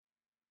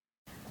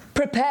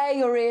Prepare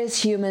your ears,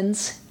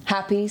 humans.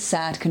 Happy,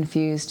 Sad,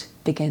 Confused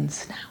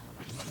begins now.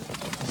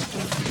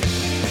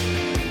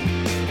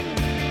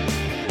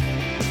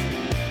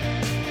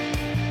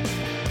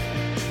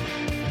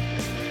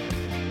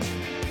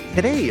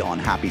 Today on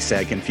Happy,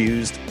 Sad,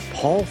 Confused,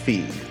 Paul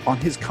Feig on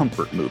his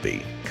comfort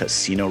movie,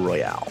 Casino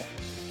Royale.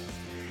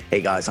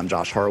 Hey guys, I'm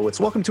Josh Horowitz.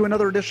 Welcome to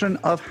another edition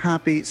of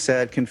Happy,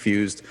 Sad,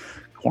 Confused,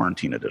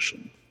 Quarantine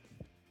Edition.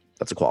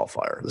 That's a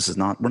qualifier.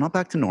 We're not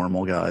back to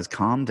normal, guys.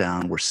 Calm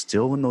down. We're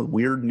still in the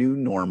weird new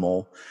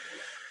normal.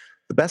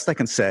 The best I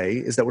can say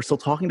is that we're still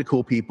talking to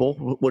cool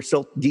people. We're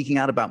still geeking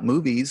out about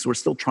movies. We're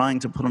still trying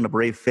to put on a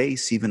brave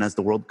face even as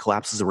the world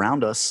collapses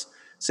around us.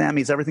 Sammy,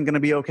 is everything going to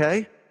be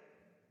okay?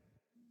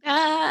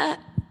 I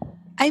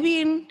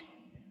mean,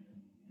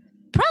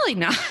 probably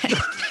not.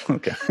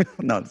 Okay.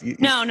 No.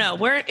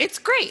 It's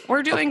great.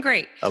 We're doing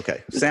great.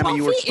 Okay. Sammy,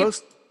 you were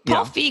supposed...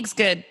 Paul Feig's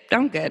good.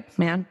 I'm good,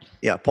 man.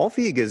 Yeah, Paul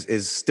Feig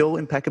is still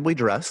impeccably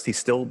dressed. He's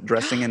still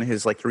dressing in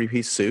his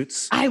three-piece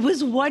suits. I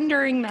was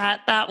wondering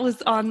that. That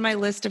was on my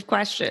list of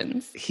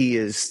questions. He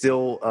is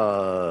still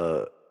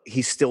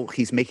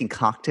he's making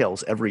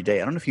cocktails every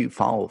day. I don't know if you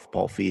follow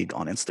Paul Feig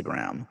on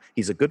Instagram.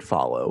 He's a good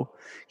follow.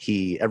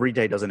 He every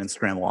day does an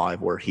Instagram live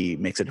where he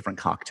makes a different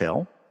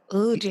cocktail.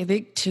 Ooh, do you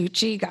think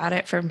Tucci got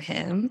it from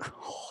him?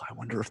 Oh, I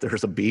wonder if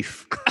there's a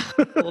beef.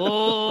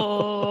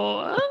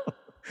 Oh.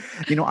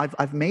 You know,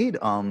 I've made,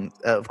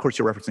 of course,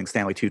 you're referencing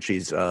Stanley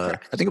Tucci's, I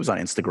think it was on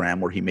Instagram,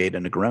 where he made a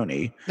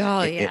Negroni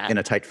in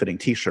a tight-fitting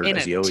T-shirt,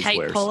 as he always wears.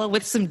 In a tight polo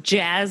with some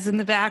jazz in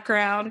the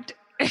background.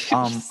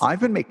 I've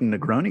been making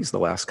Negronis the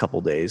last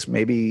couple days,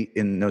 maybe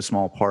in no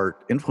small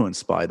part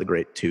influenced by the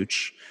great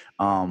Tooch.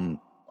 I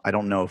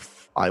don't know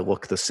if I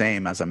look the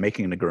same as I'm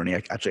making a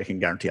Negroni. I can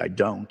guarantee I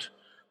don't.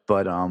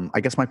 But I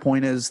guess my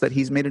point is that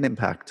he's made an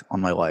impact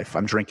on my life.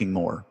 I'm drinking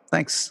more.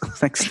 Thanks,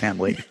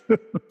 Stanley.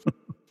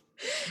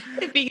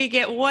 If he could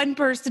get one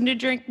person to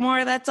drink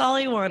more, that's all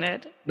he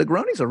wanted.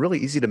 Negronis are really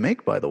easy to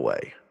make, by the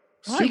way.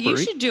 Well, you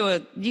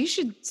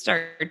should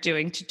start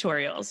doing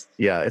tutorials.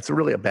 Yeah, it's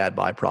really a bad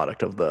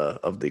byproduct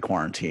of the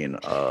quarantine.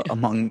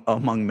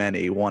 Among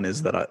many, one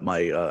is that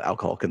my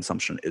alcohol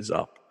consumption is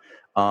up.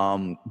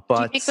 But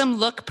do you make them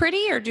look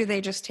pretty, or do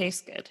they just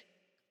taste good?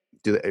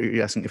 Are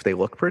you asking if they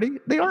look pretty?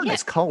 They are a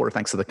nice color,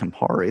 thanks to the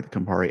Campari. The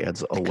Campari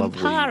adds a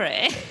lovely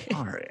Campari.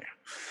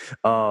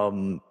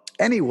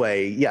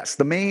 Anyway, yes,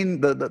 the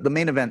main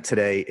event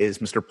today is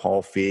Mr.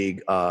 Paul Feig.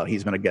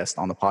 He's been a guest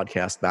on the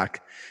podcast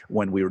back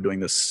when we were doing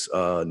this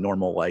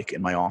normal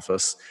in my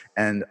office,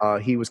 and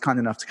he was kind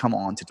enough to come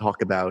on to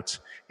talk about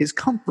his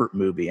comfort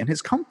movie. And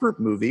his comfort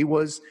movie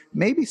was,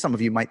 maybe some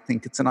of you might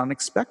think it's an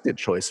unexpected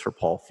choice for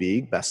Paul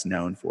Feig, best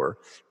known for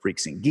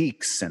Freaks and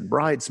Geeks and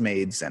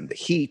Bridesmaids and The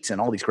Heat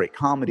and all these great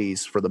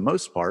comedies for the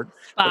most part.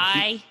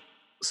 Spy.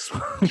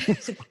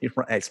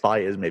 Spy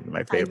is maybe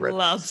my favorite. I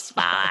love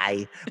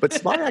Spy. But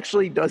Spy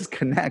actually does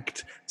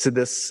connect to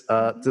this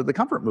to the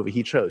comfort movie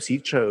he chose. He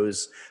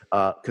chose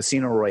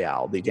Casino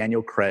Royale,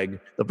 the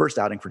first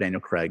outing for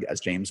Daniel Craig as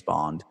James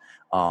Bond.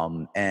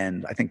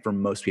 And I think for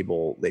most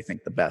people, they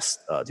think the best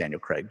Daniel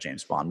Craig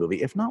James Bond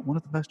movie, if not one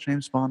of the best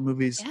James Bond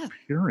movies,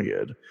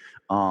 period.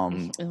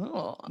 But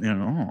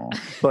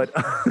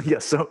yeah,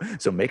 so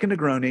make a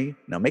Negroni,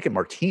 now make a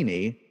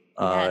martini.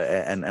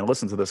 And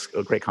listen to this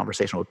great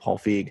conversation with Paul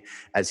Feig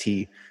as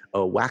he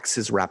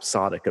waxes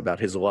rhapsodic about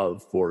his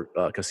love for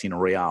Casino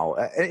Royale.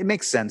 It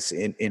makes sense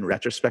in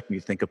retrospect when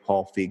you think of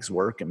Paul Feig's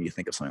work and you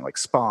think of something like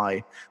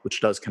Spy, which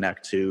does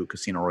connect to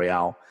Casino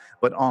Royale.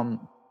 But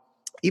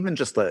even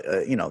just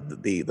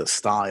the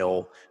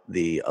style,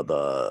 the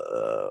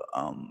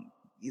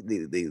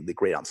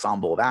great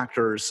ensemble of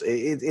actors,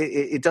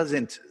 it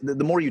doesn't.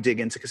 The more you dig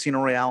into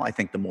Casino Royale, I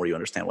think the more you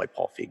understand why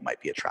Paul Feig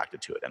might be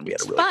attracted to it. And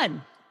it's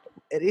fun.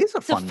 It is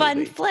a fun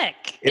movie.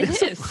 Flick. It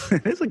is.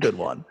 It is a good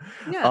one.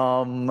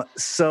 Yeah.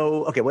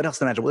 So, okay, what else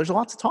to mention? Well, there's a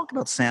lot to talk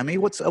about, Sammy.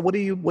 What have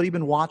you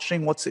been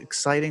watching? What's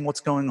exciting? What's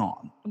going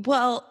on?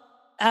 Well,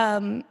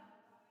 I'm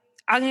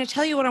going to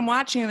tell you what I'm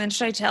watching, and then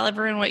should I tell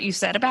everyone what you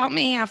said about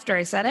me after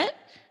I said it?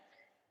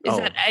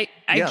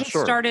 I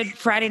started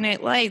Friday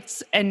Night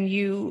Lights, and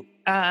you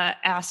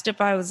asked if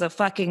I was a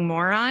fucking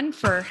moron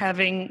for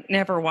having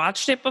never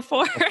watched it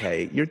before.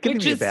 Okay, you're giving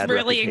me a bad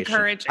really reputation.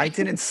 Encouraging. I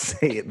didn't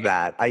say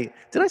that.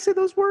 Did I say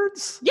those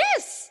words?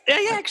 Yes,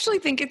 I actually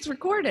think it's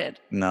recorded.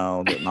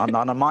 No, not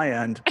on my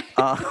end.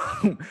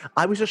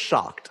 I was just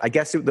shocked. I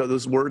guess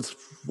those words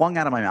flung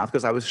out of my mouth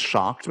because I was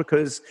shocked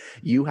because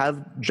you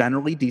have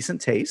generally decent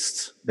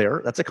tastes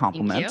there. That's a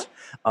compliment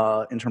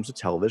in terms of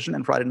television.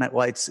 And Friday Night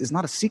Lights is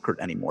not a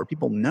secret anymore.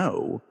 People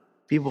know.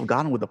 People have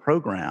gotten with the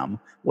program.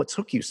 What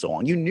took you so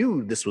long? You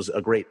knew this was a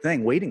great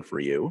thing waiting for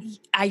you.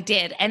 I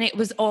did, and it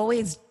was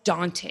always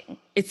daunting.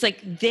 It's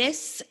like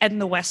this and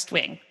The West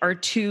Wing are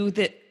two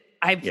that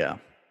I've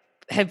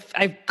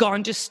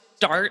gone to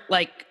start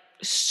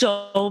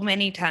so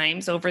many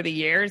times over the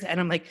years, and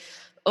I'm like,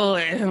 oh,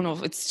 I don't know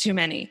if it's too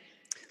many.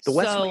 The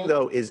West Wing,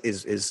 though,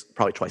 is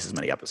probably twice as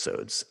many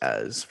episodes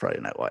as Friday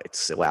Night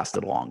Lights. It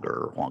lasted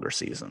longer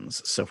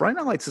seasons. So Friday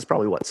Night Lights is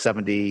probably,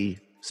 70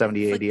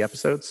 70, 80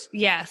 episodes?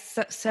 Yeah,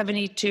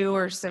 72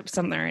 or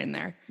somewhere in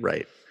there.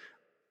 Right.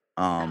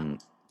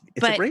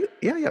 It's a great,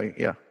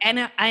 yeah.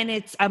 And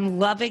I'm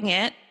loving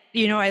it.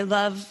 You know, I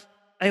love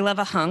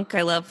a hunk.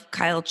 I love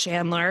Kyle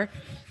Chandler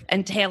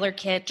and Taylor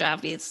Kitsch,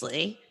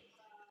 obviously.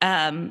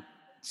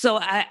 So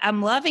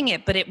I'm loving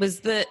it, but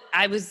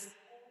I was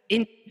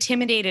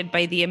intimidated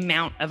by the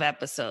amount of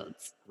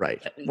episodes.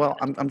 Right. Well,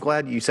 I'm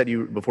glad you said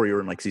before you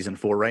were in like season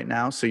 4 right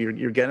now. So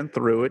you're getting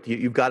through it.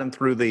 You've gotten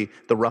through the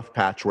rough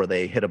patch where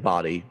they hit a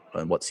body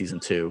in season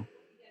 2,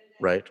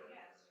 right?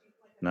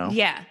 No.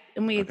 Yeah,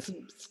 and we had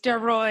some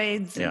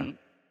steroids. And,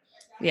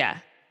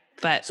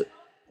 but.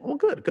 Well,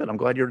 good. I'm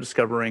glad you're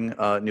discovering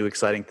new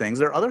exciting things.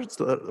 There are others,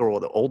 or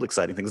the old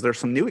exciting things. There's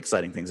some new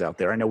exciting things out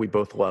there. I know we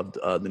both loved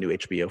the new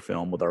HBO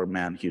film with our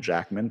man Hugh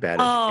Jackman,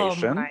 Bad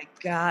Education. Oh my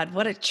God,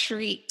 what a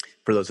treat!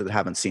 For those that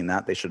haven't seen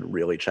that, they should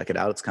really check it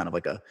out. It's kind of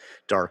like a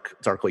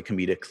darkly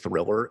comedic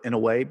thriller in a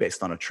way,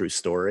 based on a true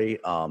story.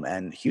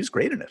 And Hugh's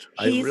great in it.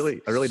 I really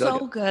dug it.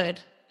 So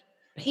good.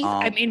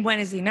 I mean, when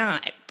is he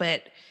not?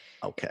 But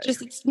okay,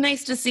 it's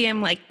nice to see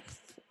him like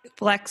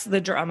flex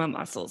the drama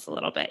muscles a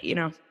little bit, you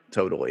know.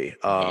 Totally.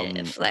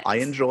 I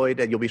enjoyed,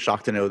 and you'll be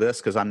shocked to know this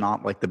because I'm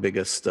not like the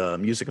biggest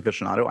music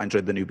aficionado. I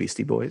enjoyed the new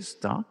Beastie Boys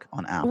doc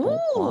on Apple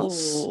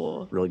Plus.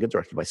 Really good,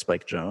 directed by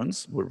Spike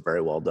Jonze. We're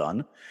very well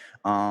done.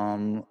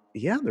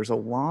 There's a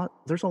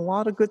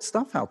lot of good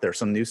stuff out there.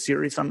 Some new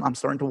series I'm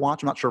starting to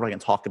watch. I'm not sure if I can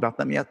talk about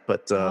them yet,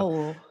 but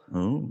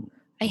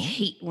I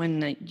hate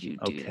when you do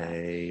that.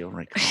 Okay, all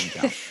right, calm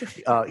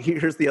down.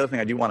 Here's the other thing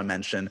I do want to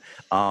mention.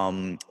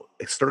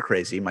 Stir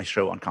Crazy, my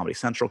show on Comedy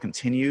Central,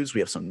 continues. We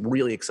have some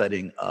really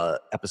exciting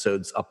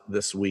episodes up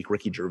this week.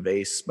 Ricky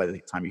Gervais, by the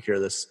time you hear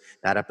this,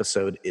 that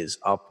episode is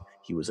up.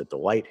 He was a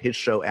delight. His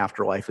show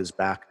Afterlife is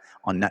back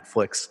on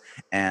Netflix.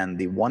 And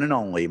the one and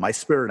only, my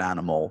spirit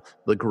animal,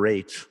 the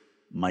great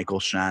Michael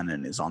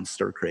Shannon, is on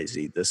Stir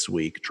Crazy this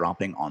week,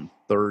 dropping on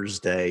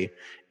Thursday.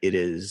 It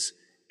is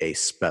a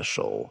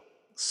special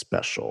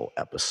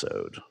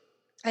episode.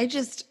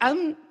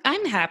 I'm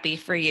happy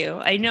for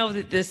you. I know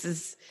that this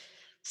is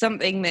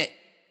something that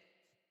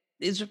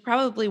is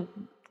probably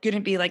going to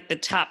be like the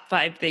top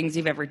 5 things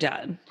you've ever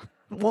done.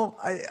 Well,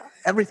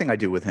 everything I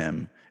do with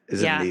him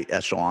is in the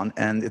echelon,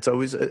 and it's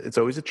always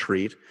a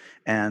treat.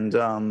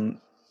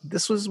 And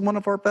this was one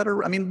of our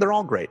better. I mean, they're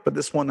all great, but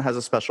this one has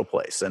a special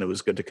place, and it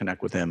was good to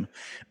connect with him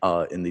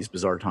in these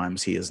bizarre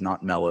times. He is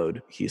not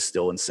mellowed; he's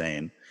still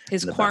insane.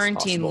 His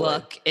quarantine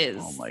look is,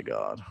 oh my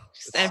God,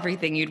 just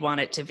everything you'd want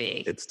it to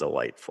be. It's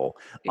delightful.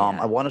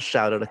 I want to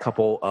shout out a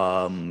couple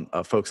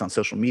folks on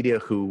social media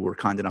who were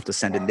kind enough to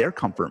send in their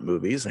comfort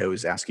movies. I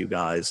always ask you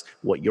guys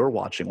what you're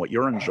watching, what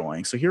you're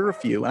enjoying. So here are a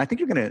few, and I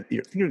think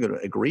you're gonna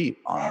agree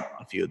on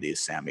a few of these,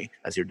 Sammy,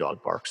 as your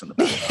dog barks in the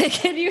background.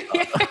 Can you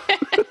hear?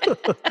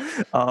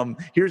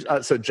 Here's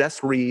so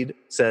Jess Reed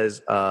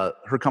says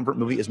her comfort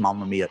movie is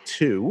Mamma Mia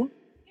 2.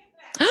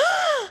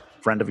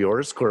 Friend of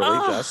yours, clearly,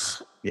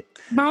 Jess. Yeah.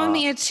 Mamma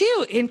Mia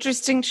 2,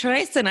 interesting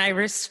choice, and I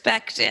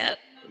respect it.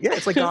 Yeah,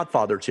 it's like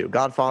Godfather 2.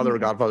 Godfather or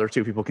Godfather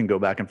 2, people can go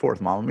back and forth.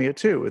 Mamma Mia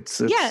 2, it's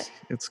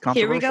controversial.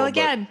 Here we go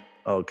again.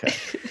 Okay.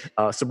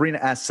 Sabrina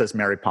S. says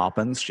Mary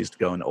Poppins. She's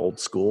going old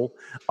school.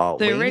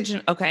 The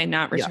original, okay,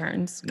 not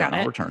Returns. Got it.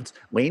 Not Returns.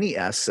 Lainey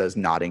S. says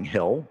Notting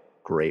Hill.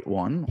 Great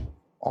one.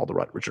 All the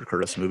Richard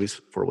Curtis movies,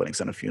 For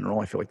Weddings and a Funeral.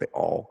 I feel like they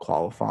all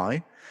qualify.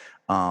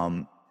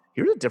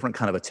 Here's a different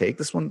kind of a take.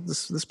 This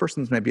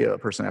person's maybe a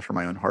person after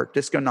my own heart.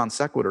 Disco Non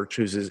Sequitur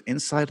chooses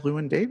Inside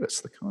Llewyn Davis,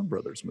 the Coen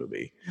Brothers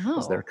movie,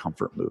 as their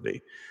comfort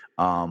movie.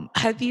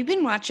 Have you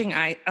been watching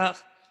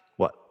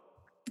what?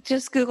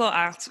 Just Google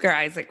Oscar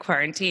Isaac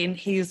quarantine.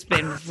 He's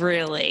been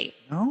really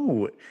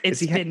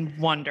it's been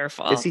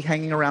wonderful. Is he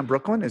hanging around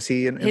Brooklyn? Is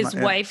he his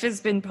wife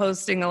has been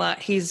posting a lot.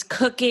 He's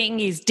cooking,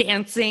 he's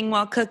dancing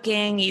while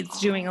cooking, he's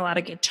doing a lot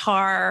of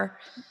guitar.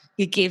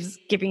 He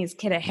giving his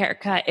kid a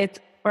haircut. It's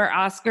where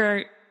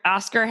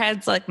Oscar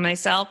heads like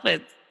myself,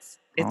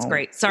 it's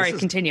great. Sorry,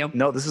 continue.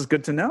 No, this is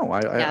good to know.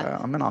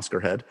 I'm an Oscar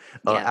head.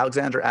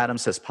 Alexander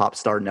Adams says Pop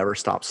Star Never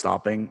Stop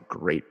Stopping.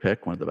 Great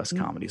pick. One of the best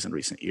comedies in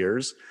recent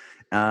years.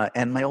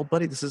 And my old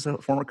buddy, this is a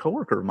former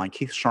coworker of mine,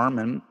 Keith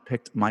Sharman,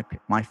 picked my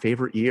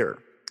favorite year.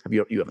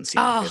 You haven't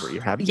seen My Favorite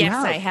Year, have you?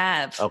 Yes, I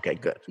have. Okay,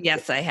 good.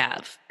 Yes, I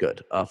have.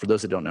 Good. For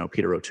those that don't know,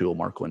 Peter O'Toole,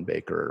 Mark Lynn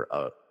Baker,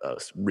 a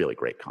really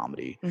great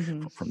comedy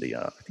from the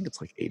I think it's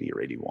like 80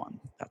 or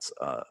 81.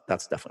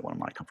 That's definitely one of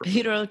my comfort movies.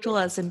 Peter O'Toole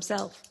as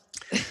himself.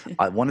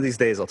 One of these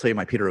days, I'll tell you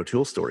my Peter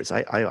O'Toole stories.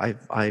 I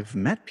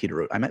met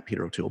Peter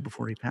O'Toole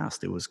before he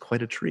passed. It was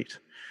quite a treat.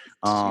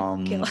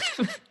 Kill him?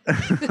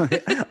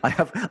 I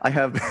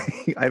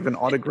have an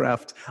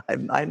autographed.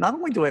 I not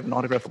only do I have an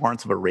autographed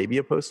Lawrence of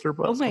Arabia poster,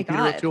 but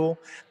Peter O'Toole,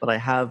 but I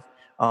have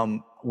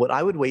what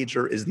I would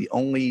wager is the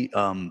only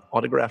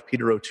autographed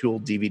Peter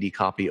O'Toole DVD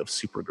copy of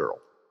Supergirl.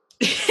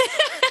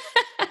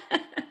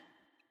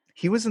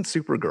 He was in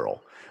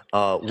Supergirl,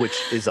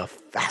 which is a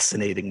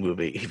fascinating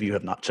movie if you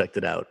have not checked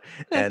it out.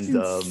 That's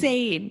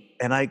insane.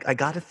 And I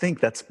got to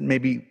think that's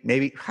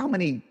maybe how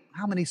many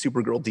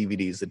Supergirl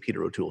DVDs did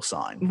Peter O'Toole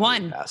sign?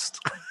 One.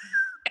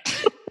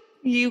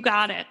 You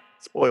got it.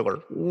 Spoiler,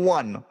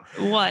 one.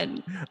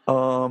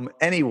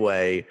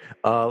 Anyway,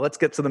 let's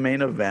get to the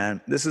main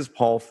event. This is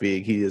Paul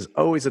Feig. He is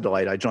always a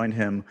delight. I joined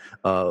him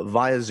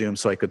via Zoom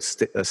so I could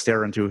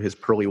stare into his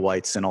pearly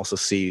whites and also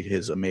see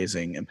his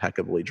amazing,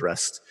 impeccably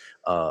dressed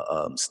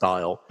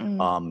style.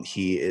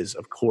 He is,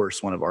 of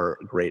course, one of our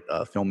great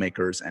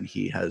filmmakers, and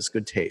he has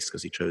good taste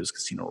because he chose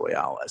Casino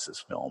Royale as his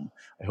film.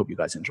 I hope you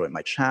guys enjoyed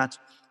my chat.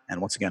 And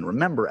once again,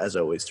 remember, as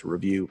always, to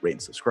review, rate,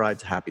 and subscribe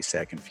to Happy,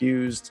 Sad,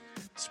 Confused.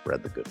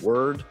 Spread the good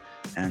word.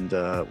 And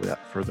without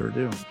further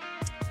ado,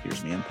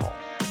 here's me and Paul.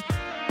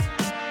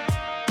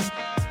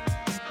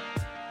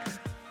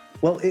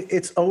 Well,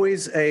 it's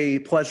always a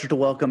pleasure to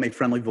welcome a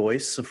friendly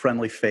voice, a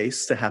friendly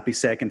face to Happy,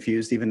 Sad,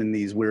 Confused, even in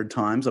these weird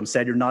times. I'm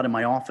sad you're not in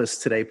my office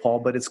today,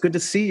 Paul, but it's good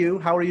to see you.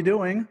 How are you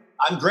doing?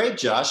 I'm great,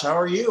 Josh. How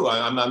are you?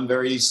 I'm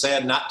very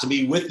sad not to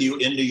be with you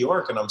in New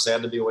York, and I'm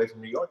sad to be away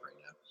from New York right now.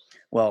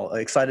 Well,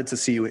 excited to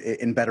see you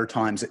in better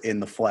times in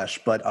the flesh,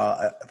 but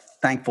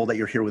thankful that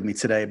you're here with me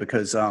today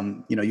because,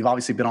 you've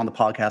obviously been on the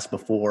podcast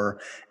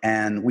before,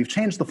 and we've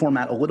changed the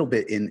format a little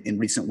bit in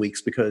recent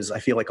weeks because I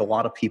feel like a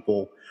lot of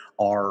people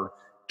are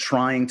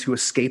trying to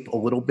escape a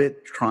little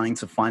bit, trying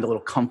to find a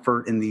little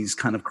comfort in these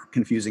kind of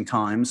confusing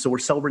times. So we're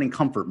celebrating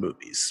comfort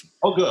movies.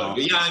 Oh, good.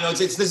 Yeah, I know.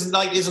 This is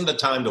like isn't the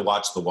time to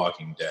watch The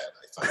Walking Dead.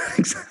 I find.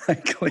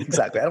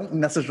 Exactly. I don't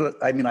necessarily.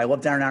 I mean, I love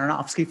Darren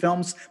Aronofsky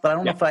films, but I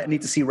don't know if I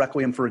need to see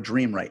Requiem for a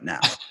Dream right now.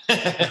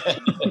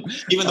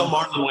 Even though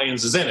Marlon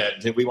Wayans is in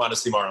it, we want to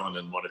see Marlon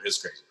in one of his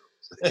crazy movies.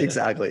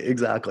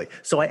 Exactly.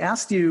 So I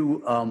asked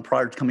you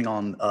prior to coming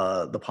on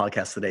the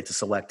podcast today to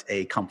select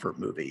a comfort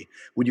movie.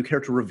 Would you care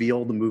to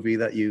reveal the movie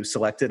that you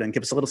selected and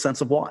give us a little sense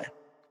of why?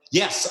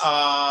 Yes.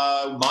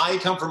 My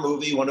comfort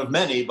movie, one of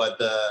many, but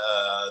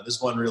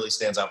this one really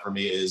stands out for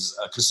me, is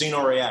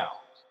Casino Royale.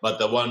 But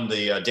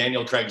the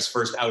Daniel Craig's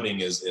first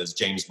outing is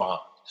James Bond.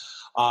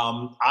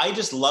 I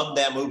just love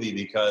that movie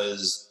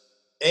because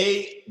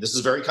this is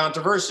very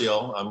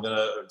controversial. I'm going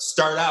to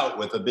start out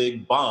with a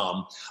big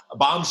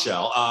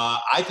bombshell.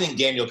 I think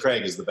Daniel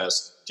Craig is the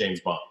best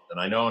James Bond.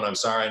 And I'm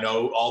sorry, I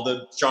know all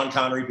the Sean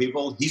Connery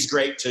people, he's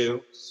great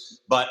too.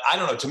 But I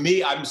don't know, to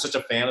me, I'm such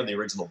a fan of the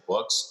original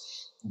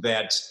books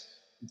that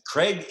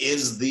Craig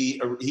he's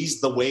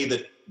the way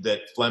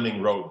that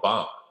Fleming wrote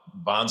Bond.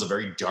 Bond's a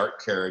very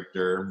dark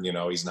character.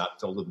 He's not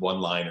filled with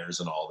one-liners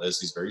and all this.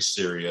 He's very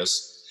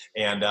serious.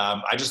 And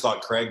I just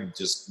thought Craig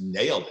just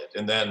nailed it.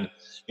 And then,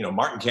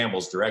 Martin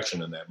Campbell's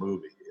direction in that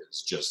movie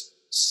is just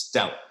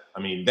stellar. I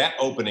mean, that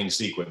opening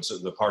sequence,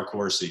 the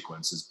parkour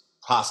sequence, is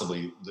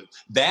possibly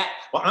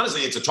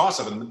honestly, it's a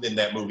toss-up in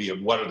that movie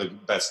of what are the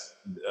best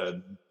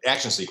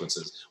action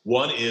sequences.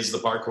 One is the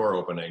parkour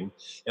opening,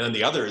 and then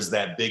the other is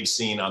that big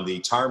scene on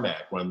the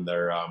tarmac when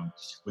they're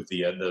with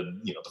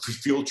the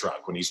fuel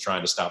truck when he's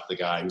trying to stop the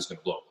guy who's going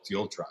to blow up the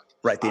fuel truck.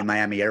 Right, the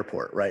Miami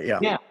airport, right? Yeah.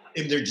 Yeah.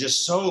 And they're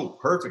just so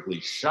perfectly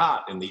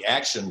shot, and the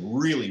action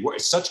really works.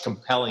 It's such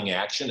compelling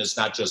action. It's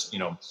not just,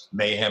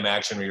 mayhem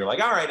action where you're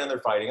like, all right, and they're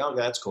fighting. Oh,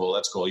 that's cool.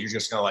 You're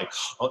just kind of like,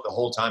 the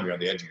whole time you're on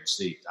the edge of your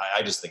seat.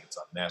 I just think it's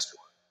a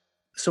masterwork.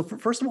 So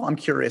first of all, I'm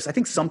curious. I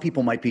think some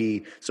people might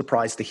be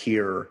surprised to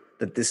hear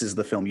that this is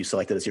the film you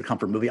selected as your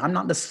comfort movie. I'm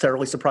not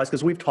necessarily surprised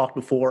because we've talked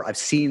before. I've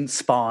seen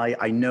Spy.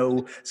 I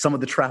know some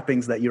of the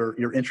trappings that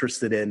you're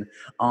interested in.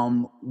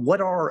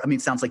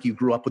 It sounds like you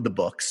grew up with the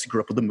books, you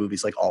grew up with the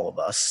movies like all of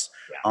us.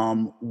 Yeah.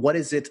 What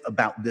is it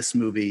about this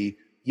movie?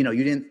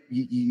 You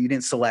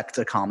didn't select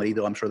a comedy,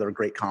 though I'm sure there are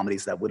great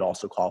comedies that would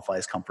also qualify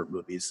as comfort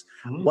movies.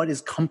 Mm-hmm. What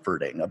is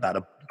comforting about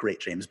a great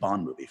James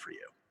Bond movie for you?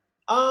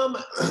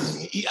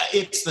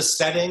 It's the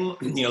setting,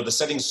 the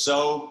setting's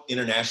so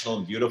international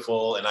and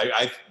beautiful. And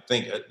I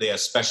think they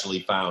especially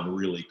found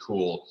really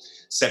cool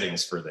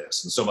settings for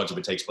this. And so much of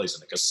it takes place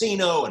in a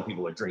casino and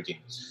people are drinking,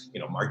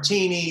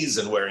 martinis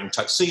and wearing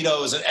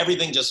tuxedos and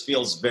everything just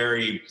feels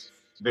very,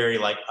 very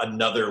like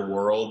another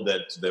world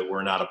that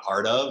we're not a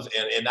part of.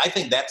 And I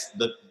think that's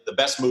the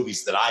best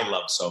movies that I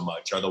love so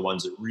much are the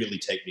ones that really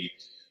take me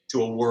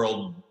to a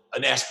world,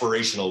 an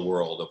aspirational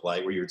world of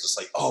like where you're just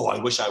like, oh, I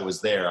wish I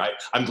was there.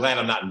 I'm glad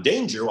I'm not in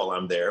danger while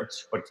I'm there,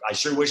 but I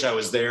sure wish I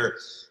was there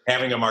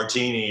having a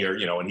martini or,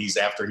 and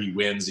after he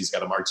wins, he's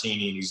got a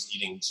martini and he's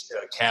eating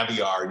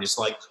caviar and it's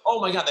like,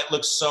 oh my God, that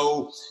looks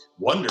so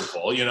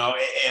wonderful,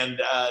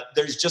 and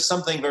there's just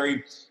something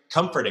very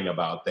comforting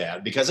about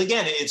that because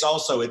again, it's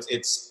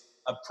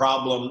a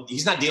problem.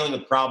 He's not dealing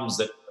with problems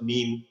that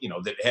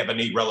that have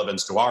any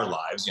relevance to our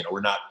lives. We're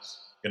not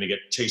going to get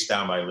chased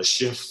down by Le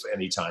Chiffre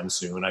anytime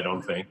soon, I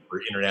don't think, for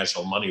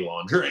international money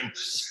laundering.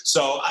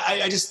 So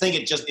I just think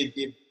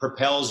it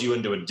propels you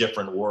into a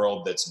different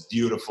world that's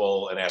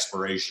beautiful and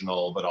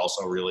aspirational, but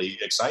also really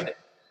exciting.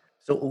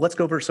 So let's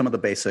go over some of the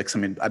basics. I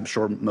mean, I'm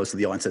sure most of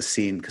the audience has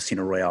seen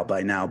Casino Royale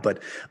by now,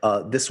 but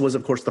this was,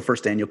 of course, the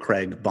first Daniel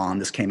Craig Bond.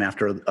 This came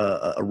after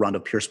a run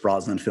of Pierce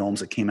Brosnan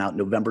films. It came out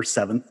November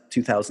 7th,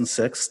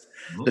 2006,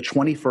 the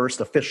 21st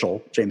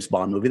official James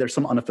Bond movie. There's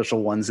some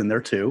unofficial ones in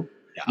there, too.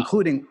 Yeah.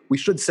 Including, we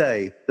should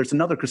say, there's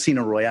another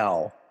Casino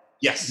Royale.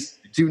 Yes.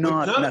 Do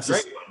not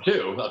necessarily.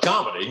 Great one too, a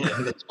comedy.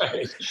 That's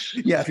right.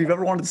 Yeah, if you've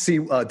ever wanted to see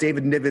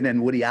David Niven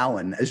and Woody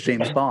Allen as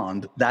James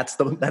Bond, that's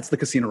the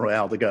Casino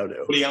Royale to go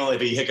to. Woody Allen,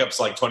 if he hiccups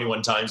like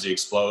 21 times, he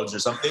explodes or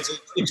something.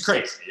 It's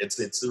crazy.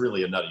 It's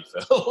really a nutty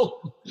film.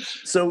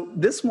 So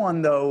this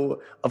one,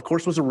 though, of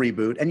course, was a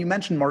reboot. And you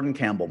mentioned Martin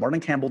Campbell. Martin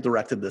Campbell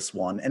directed this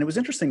one. And it was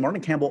interesting.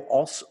 Martin Campbell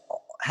also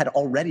had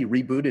already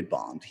rebooted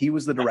Bond. He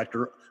was the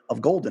director of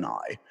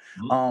GoldenEye.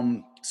 Mm-hmm.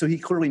 So he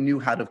clearly knew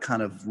how to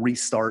kind of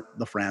restart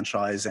the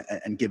franchise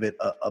and give it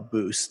a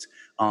boost.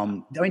 I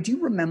mean, do you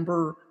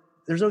remember,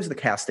 there's always the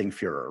casting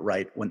furor,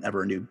 right,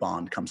 whenever a new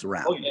Bond comes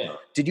around. Oh, yeah.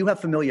 Did you have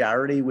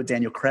familiarity with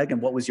Daniel Craig,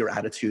 and what was your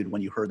attitude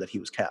when you heard that he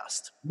was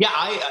cast? Yeah,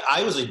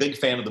 I was a big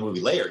fan of the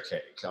movie Layer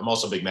Cake. I'm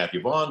also a big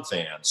Matthew Vaughn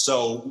fan.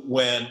 So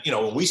when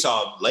we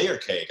saw Layer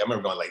Cake, I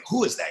remember going like,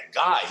 who is that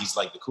guy? He's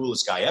like the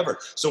coolest guy ever.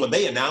 So when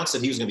they announced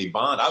that he was going to be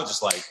Bond, I was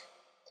just like,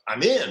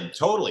 I'm in,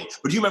 totally.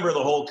 But do you remember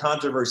the whole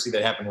controversy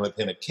that happened with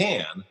him at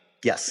Cannes?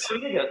 Yes.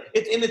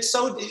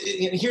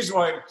 Here's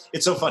why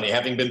it's so funny,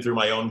 having been through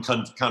my own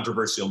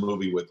controversial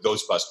movie with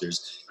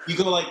Ghostbusters. You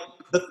go like,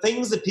 the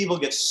things that people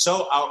get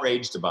so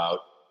outraged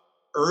about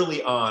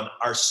early on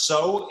are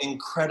so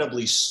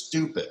incredibly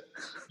stupid.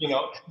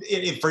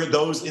 For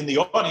those in the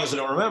audience who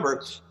don't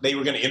remember, they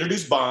were going to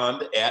introduce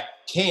Bond at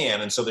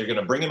Cannes, and so they're going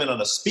to bring him in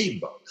on a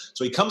speedboat.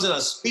 So he comes in on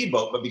a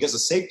speedboat, but because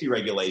of safety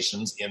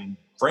regulations in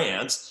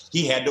France,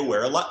 he had to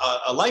wear a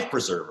life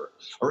preserver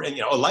or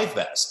a life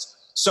vest.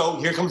 So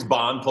here comes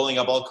Bond pulling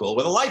up all cool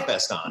with a life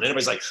vest on. And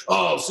everybody's like,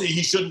 oh, see,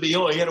 he shouldn't be,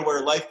 he had to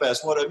wear a life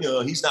vest.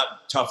 He's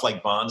not tough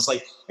like Bond. It's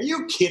like, are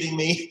you kidding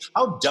me?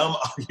 How dumb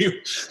are you?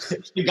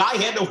 The guy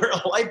had to wear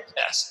a life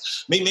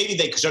vest. I mean, maybe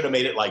they should have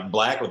made it like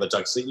black with a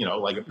tuxedo,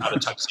 like out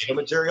of tuxedo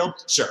material.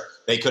 Sure,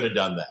 they could have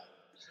done that.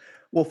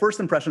 Well, first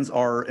impressions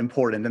are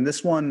important. And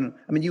this one,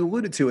 I mean, you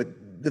alluded to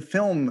it, the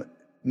film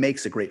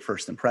makes a great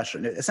first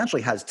impression. It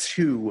essentially has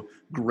two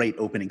great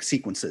opening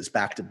sequences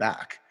back to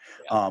back.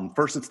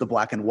 First, it's the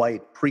black and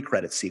white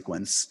pre-credit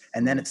sequence,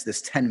 and then it's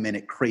this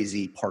 10-minute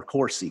crazy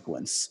parkour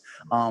sequence.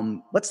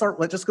 Let's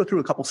just go through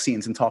a couple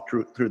scenes and talk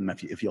through them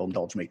if you'll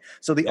indulge me.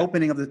 So the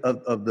opening of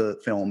the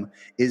film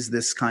is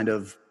this kind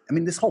of, I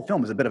mean, this whole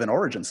film is a bit of an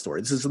origin story.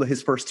 This is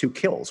his first two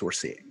kills we're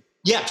seeing.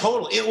 Yeah,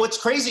 totally. What's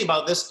crazy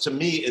about this to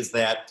me is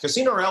that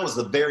Casino Royale was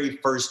the very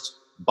first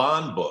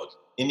Bond book.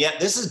 And yet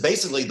this is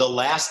basically the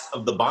last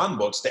of the Bond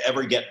books to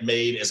ever get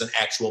made as an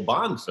actual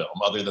Bond film,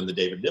 other than the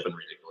David Niven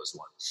ridiculous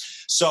one.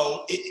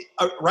 So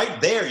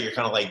right there, you're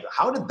kind of like,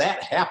 how did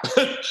that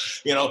happen?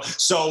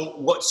 So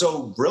what's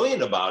so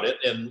brilliant about it,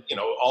 and,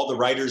 all the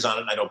writers on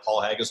it, I know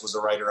Paul Haggis was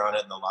a writer on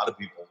it, and a lot of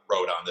people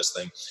wrote on this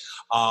thing,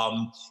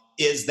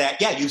 is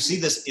that, yeah, you see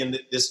this in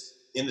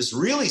this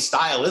really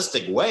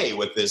stylistic way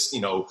with this,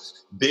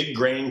 big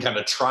grain kind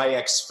of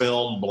tri-X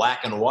film,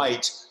 black and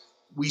white.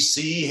 We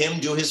see him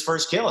do his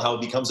first kill, how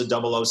he becomes a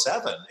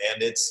 007.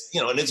 And it's,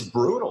 and it's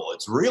brutal.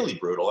 It's really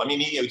brutal. I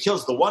mean, he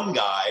kills the one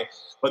guy,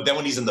 but then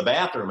when he's in the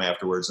bathroom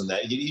afterwards and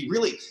that, he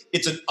really,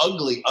 it's an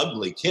ugly,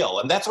 ugly kill.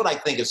 And that's what I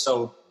think is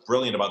so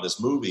brilliant about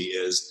this movie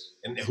is,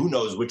 and who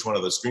knows which one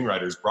of the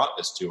screenwriters brought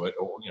this to it,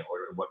 or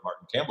what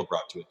Martin Campbell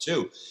brought to it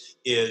too,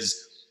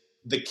 is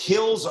the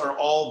kills are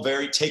all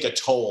take a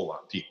toll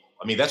on people.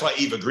 I mean, that's why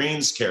Eva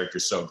Green's character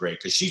is so great,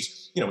 because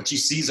she's, when she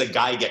sees a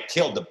guy get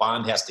killed that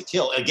Bond has to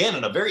kill, again,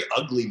 in a very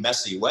ugly,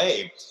 messy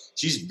way,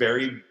 she's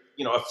very,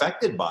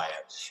 affected by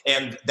it.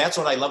 And that's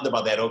what I loved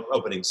about that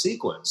opening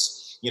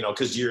sequence,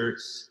 because you're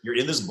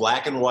in this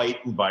black and white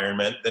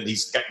environment, then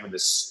he's got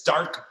this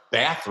stark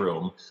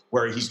bathroom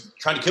where he's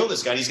trying to kill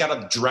this guy. He's got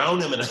to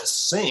drown him in a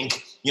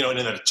sink, and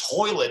in a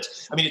toilet.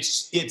 I mean,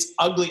 it's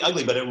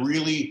ugly, but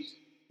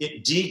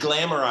it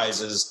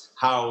de-glamorizes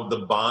how the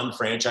Bond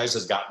franchise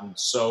has gotten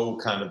so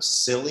kind of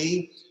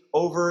silly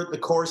over the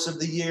course of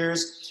the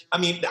years. I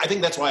mean, I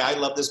think that's why I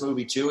love this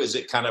movie too, is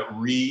it kind of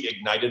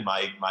reignited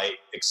my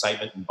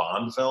excitement in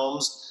Bond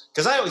films.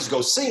 Because I always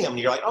go see them and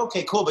you're like,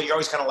 okay, cool. But you're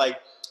always kind of like,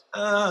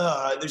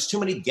 there's too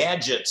many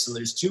gadgets and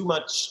there's too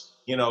much,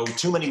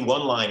 too many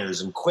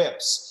one-liners and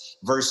quips.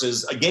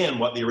 Versus, again,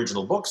 what the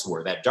original books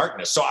were, that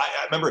darkness. So I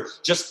remember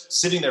just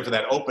sitting there for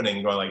that opening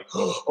and going like,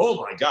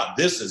 oh my God,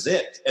 this is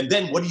it. And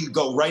then what do you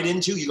go right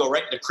into? You go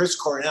right into Chris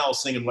Cornell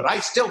singing what I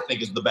still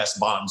think is the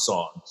best Bond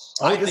song.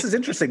 This is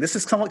interesting. This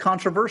is somewhat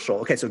controversial.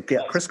 Okay, so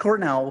Chris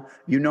Cornell,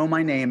 You Know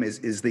My Name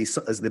is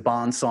the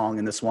Bond song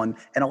in this one.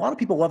 And a lot of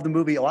people love the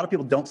movie. A lot of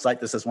people don't cite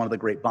this as one of the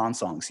great Bond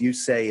songs. You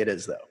say it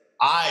is, though.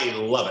 I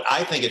love it.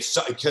 I think it's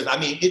so, because, I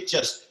mean,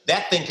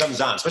 that thing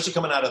comes on, especially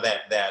coming out of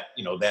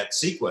that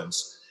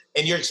sequence.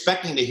 And you're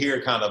expecting to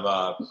hear kind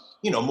of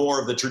more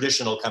of the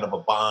traditional kind of a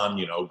Bond,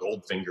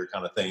 Goldfinger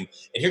kind of thing.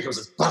 And here comes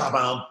this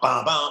ba-bam,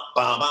 ba-bam,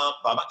 ba-bam,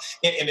 ba-bam.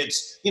 And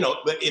it's,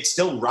 but it's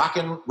still rock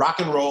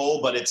and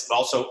roll, but it's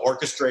also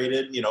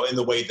orchestrated, in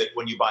the way that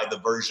when you buy the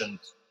version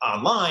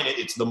online,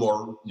 it's the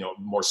more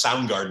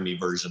Soundgarden-y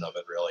version of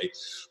it, really.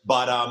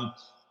 But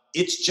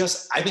it's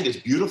just, I think it's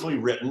beautifully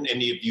written.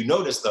 And if you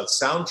notice, the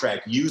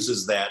soundtrack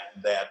uses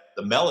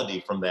the melody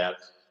from that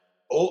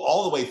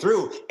all the way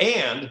through.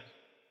 And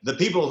the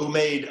people who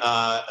made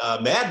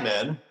Mad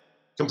Men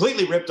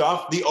completely ripped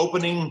off the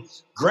opening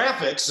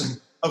graphics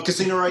of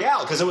Casino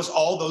Royale, because it was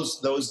all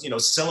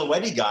those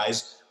silhouette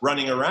guys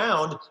running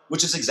around,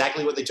 which is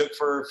exactly what they took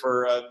for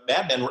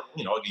Mad Men,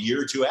 a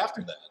year or two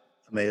after that.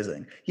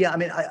 Amazing. Yeah, I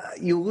mean,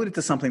 you alluded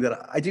to something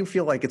that I do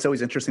feel like it's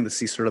always interesting to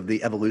see sort of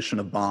the evolution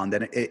of Bond,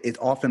 and it's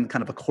often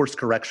kind of a course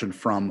correction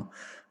from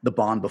the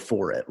Bond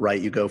before it, right?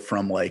 You go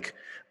from like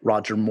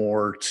Roger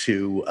Moore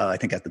to, I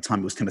think at the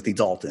time it was Timothy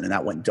Dalton, and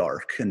that went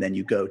dark. And then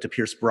you go to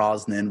Pierce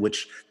Brosnan,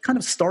 which kind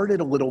of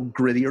started a little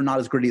grittier, not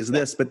as gritty as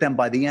this, but then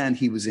by the end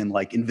he was in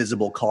like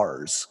Invisible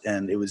Cars,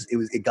 and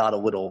it got a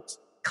little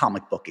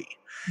comic booky.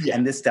 Yeah.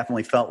 And this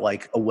definitely felt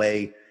like a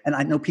way, and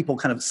I know people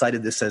kind of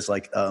cited this as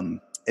like,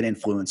 an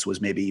influence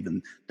was maybe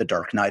even The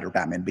Dark Knight or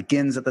Batman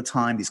Begins at the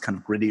time, these kind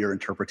of grittier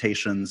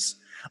interpretations.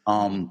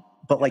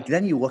 But like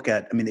then you look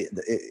at, I mean,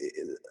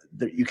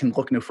 you can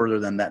look no further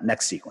than that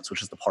next sequence,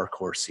 which is the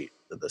parkour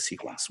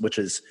sequence, which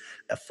is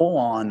a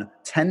full-on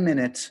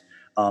 10-minute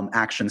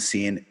action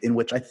scene in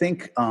which I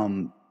think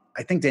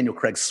Daniel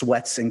Craig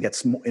sweats and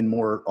gets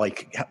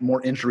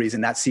more injuries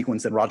in that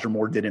sequence than Roger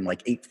Moore did in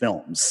like 8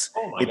 films.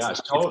 Oh my gosh,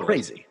 totally. It's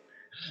crazy.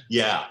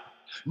 Yeah.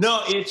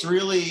 No, it's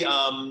really,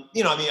 I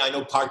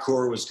know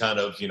parkour was kind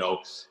of,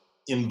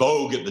 in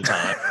vogue at the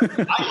time.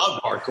 I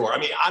love parkour. I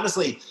mean,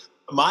 honestly,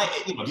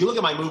 if you look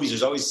at my movies,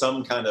 there's always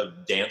some kind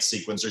of dance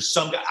sequence or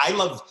I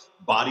love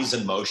bodies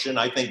in motion.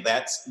 I think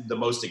that's the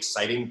most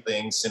exciting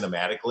thing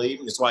cinematically.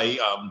 It's why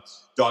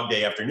Dog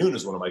Day Afternoon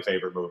is one of my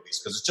favorite movies,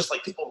 because it's just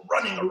like people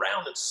running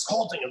around and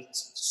salting and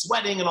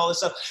sweating and all this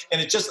stuff. And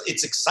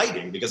it's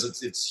exciting because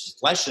it's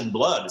flesh and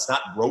blood. It's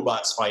not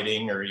robots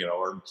fighting or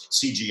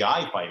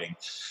CGI fighting.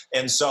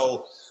 And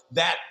so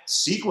that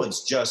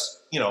sequence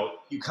just,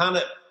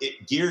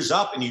 it gears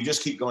up and you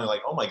just keep going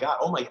like, oh my God,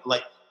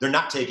 like, they're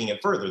not taking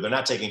it further. They're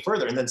not taking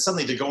further. And then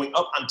suddenly they're going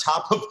up on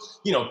top of,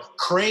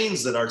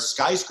 cranes that are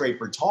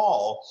skyscraper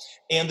tall.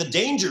 And the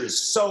danger is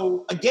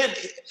so, again,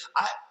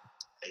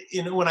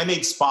 when I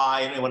made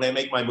Spy and when I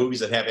make my movies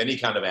that have any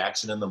kind of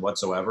action in them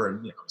whatsoever, and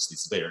obviously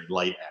it's very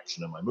light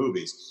action in my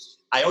movies,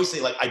 I always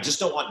say, like, I just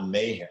don't want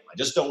mayhem. I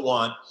just don't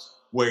want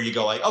where you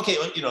go like, okay,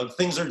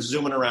 things are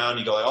zooming around.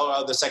 You go like,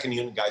 oh, the second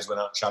unit guys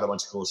went out and shot a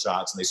bunch of cool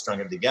shots and they strung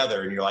it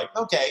together. And you're like,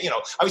 okay,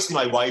 I always see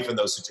my wife in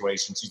those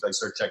situations. She's like,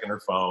 start checking her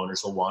phone or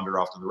she'll wander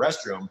off to the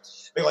restroom.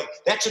 They're like,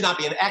 that should not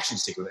be an action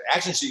sequence.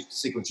 Action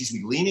sequence, you should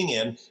be leaning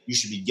in. You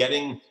should be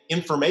getting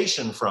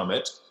information from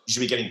it. You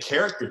should be getting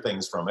character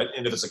things from it.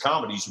 And if it's a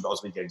comedy, you should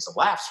also be getting some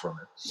laughs from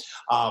it.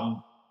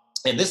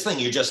 And this thing,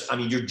 you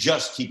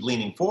just keep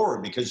leaning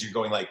forward because you're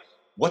going like,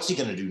 what's he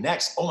going to do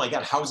next? Oh my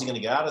God, how is he going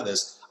to get out of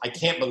this? I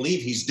can't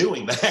believe he's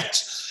doing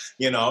that,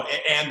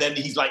 and then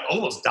he's like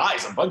almost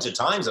dies a bunch of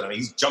times. And I mean,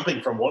 he's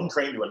jumping from one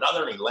crane to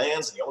another and he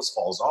lands and he almost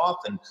falls off.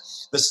 And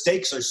the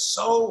stakes are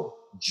so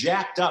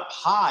jacked up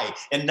high,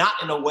 and not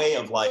in a way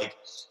of like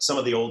some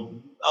of the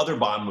old other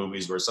Bond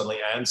movies where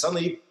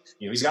suddenly,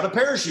 he's got a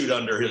parachute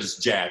under his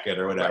jacket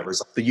or whatever.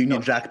 Right. The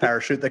Union Jack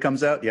parachute that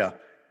comes out. Yeah.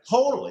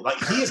 Totally. Like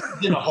he is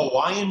in a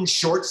Hawaiian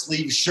short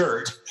sleeve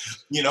shirt,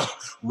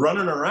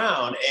 running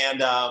around and,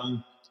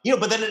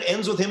 but then it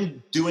ends with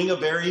him doing a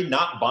very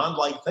not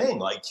Bond-like thing,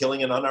 like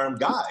killing an unarmed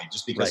guy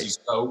just because he's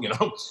so,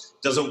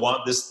 doesn't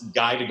want this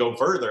guy to go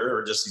further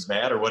or just he's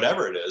mad or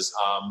whatever it is.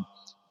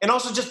 And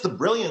also just the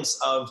brilliance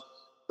of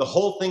the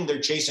whole thing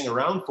they're chasing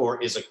around for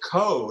is a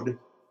code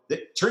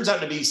that turns out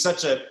to be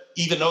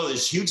even though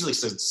it's hugely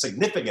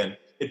significant,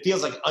 it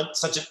feels like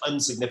such an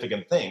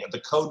insignificant thing. The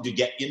code to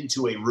get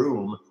into a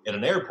room at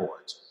an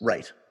airport.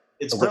 Right.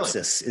 It's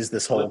Ellipsis brilliant. Is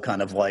this whole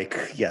kind of like,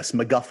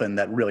 MacGuffin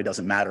that really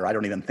doesn't matter. I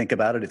don't even think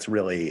about it. It's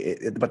really,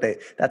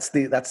 that's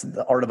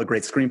the art of a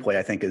great screenplay,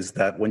 I think, is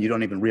that when you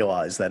don't even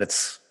realize that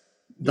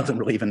doesn't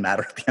really even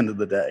matter at the end of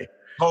the day.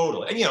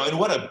 Totally. And, and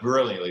what a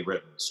brilliantly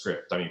written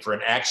script. I mean, for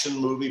an action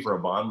movie, for a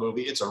Bond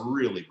movie, it's a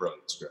really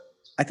brilliant script.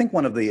 I think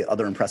one of the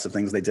other impressive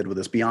things they did with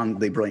this, beyond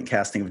the brilliant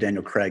casting of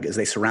Daniel Craig, is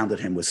they surrounded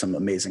him with some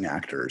amazing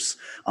actors.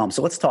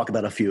 So let's talk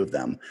about a few of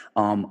them.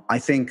 I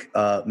think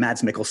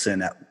Mads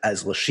Mikkelsen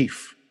as Le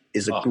Chiffre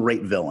is a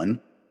great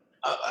villain.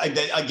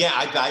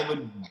 I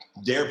would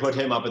dare put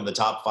him up in the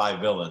top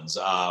 5 villains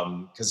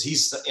because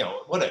he's,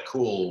 what a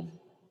cool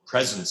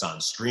presence on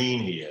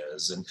screen he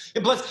is. And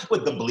plus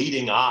with the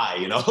bleeding eye,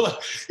 it's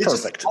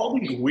perfect. Just all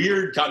these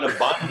weird kind of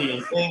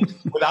bonding things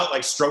without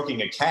like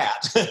stroking a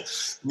cat,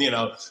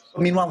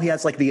 Meanwhile, he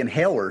has like the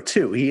inhaler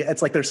too.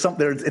 It's like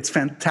it's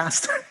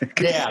fantastic.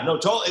 Yeah, no,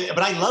 totally.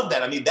 But I love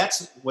that. I mean,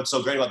 that's what's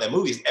so great about that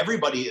movie is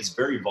everybody is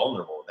very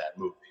vulnerable in that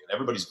movie and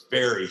everybody's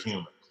very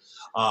human.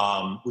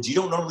 Which you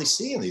don't normally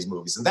see in these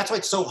movies. And that's why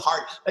it's so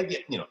hard.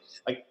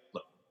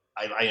 Look,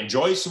 I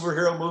enjoy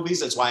superhero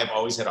movies. That's why I've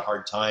always had a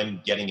hard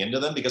time getting into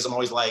them because I'm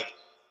always like,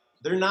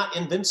 they're not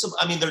invincible.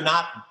 I mean, they're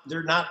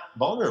not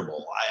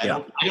vulnerable. I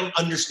don't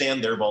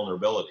understand their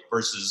vulnerability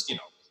versus,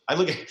 I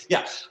look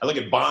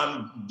at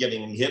Bond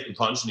getting hit and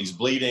punched and he's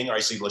bleeding, or I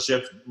see Le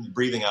Chiffre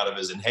breathing out of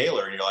his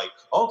inhaler and you're like,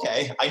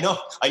 okay, I know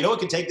it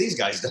can take these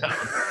guys down.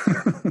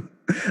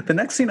 The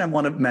next scene I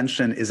want to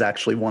mention is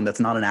actually one that's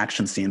not an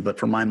action scene, but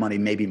for my money,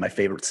 maybe my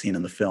favorite scene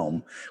in the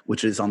film,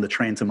 which is on the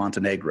train to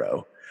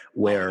Montenegro.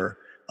 where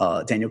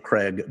Daniel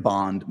Craig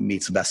Bond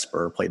meets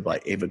Vesper, played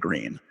by Ava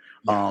Green.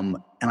 And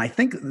I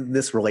think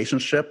this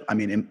relationship, I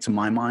mean, to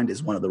my mind,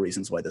 is one of the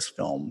reasons why this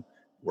film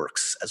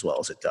works as well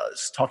as it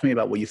does. Talk to me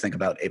about what you think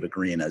about Ava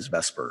Green as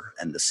Vesper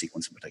and this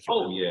sequence in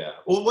particular. Oh, yeah.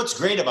 Well, what's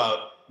great about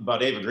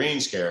Ava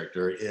Green's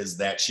character is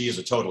that she is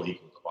a total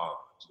equal to Bond,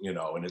 you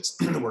know, and it's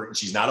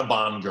she's not a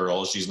Bond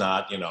girl. She's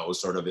not, you know,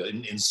 sort of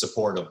in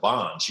support of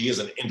Bond. She is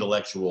an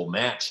intellectual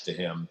match to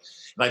him.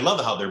 And I love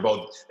how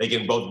they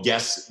can both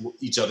guess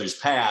each other's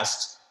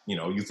past, you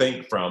know, you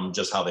think from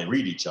just how they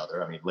read each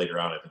other. I mean, later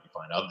on, I think you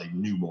find out they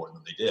knew more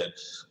than they did.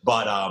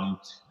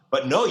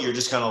 But no, you're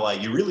just kind of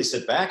like, you really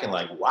sit back and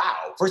like,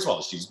 wow. First of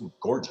all, she's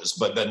gorgeous.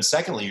 But then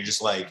secondly, you're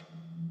just like,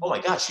 oh my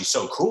gosh, she's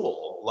so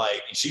cool.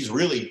 Like, she's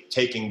really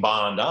taking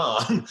Bond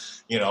on,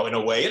 you know, in a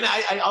way. And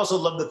I also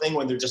love the thing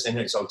when they're just in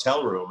his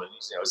hotel room and,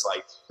 you know, it's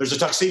like, there's a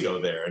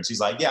tuxedo there. And she's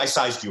like, yeah, I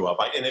sized you up.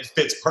 And it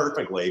fits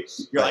perfectly.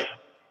 You're like,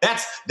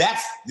 that's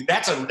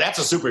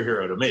a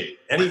superhero to me.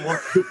 Anyone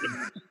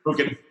who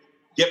can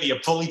get me a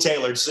fully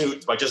tailored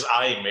suit by just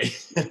eyeing me.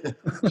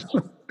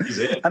 He's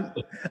it.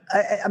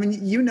 I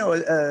mean, you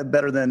know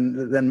better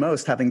than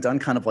most, having done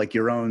kind of like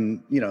your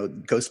own, you know,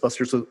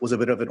 Ghostbusters was a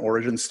bit of an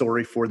origin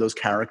story for those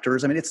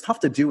characters. I mean, it's tough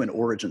to do an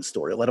origin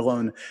story, let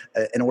alone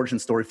an origin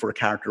story for a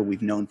character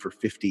we've known for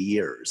 50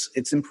 years.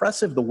 It's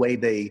impressive the way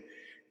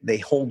they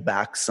hold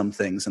back some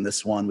things in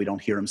this one. We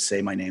don't hear him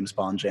say, "My name's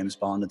Bond, James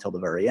Bond," until the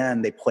very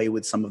end. They play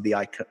with some of the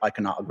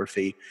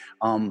iconography.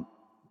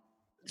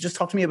 Just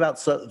talk to me about,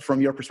 from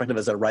your perspective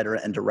as a writer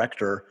and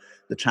director,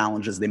 the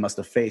challenges they must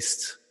have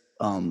faced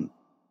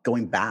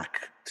going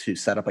back to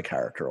set up a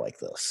character like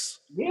this.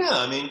 Yeah,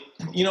 I mean,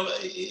 you know,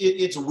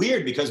 it's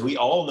weird because we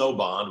all know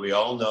Bond. We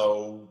all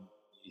know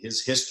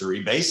his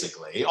history,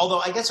 basically. Although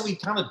I guess we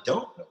kind of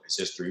don't know his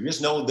history. We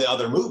just know the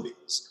other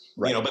movies.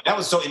 Right. You know, but that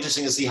was so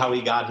interesting to see how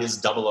he got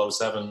his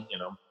 007, you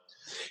know,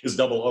 his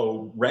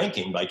 00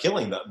 ranking by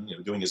killing them, you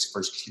know, doing his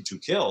first 2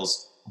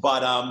 kills.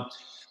 But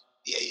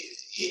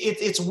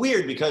it's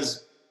weird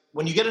because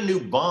when you get a new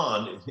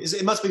Bond,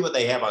 it must be what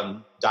they have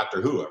on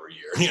Doctor Who every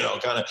year, you know,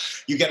 kind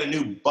of, you get a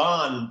new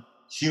Bond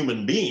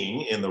human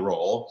being in the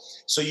role.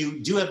 So you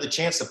do have the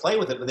chance to play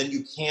with it, but then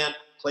you can't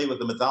play with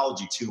the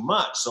mythology too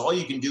much. So all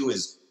you can do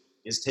is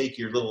take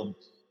your little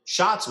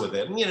shots with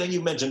it. And, you know,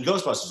 you mentioned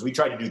Ghostbusters. We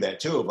tried to do that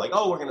too, of like,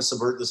 oh, we're going to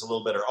subvert this a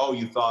little bit, or, oh,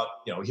 you thought,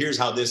 you know, here's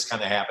how this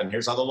kind of happened.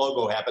 Here's how the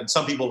logo happened.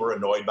 Some people were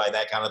annoyed by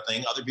that kind of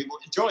thing. Other people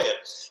enjoy it.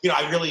 You know,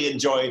 I really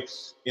enjoy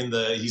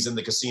he's in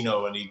the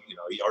casino and he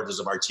orders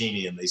a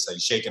martini and they say,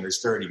 shaken or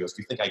stirred. He goes,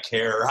 do you think I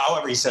care? Or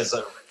however he says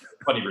a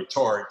funny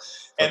retort.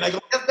 And I go,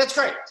 that's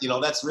great. You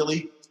know, that's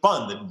really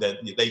fun that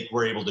they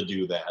were able to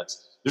do that.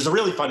 There's a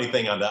really funny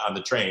thing on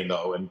the train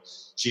though, and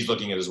she's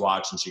looking at his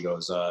watch and she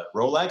goes,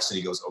 Rolex, and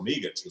he goes,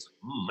 Omega. And she goes,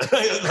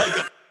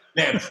 like,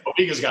 man,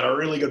 Omega's got a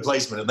really good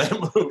placement in that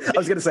movie. I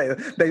was going to say,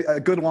 a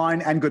good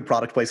line and good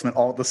product placement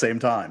all at the same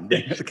time.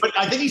 But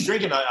I think he's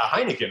drinking a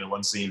Heineken in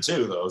one scene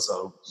too, though.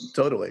 So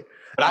totally.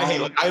 But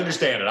I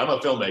understand it. I'm a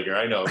filmmaker.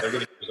 I know they're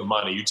going to give you some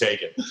money. You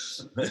take it.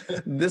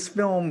 This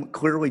film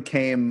clearly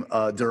came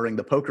during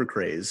the poker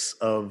craze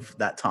of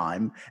that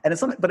time, and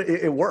but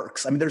it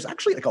works. I mean, there's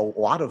actually like a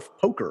lot of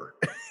poker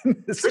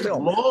in this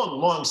film.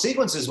 Long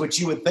sequences, which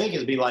you would think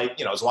it'd be like,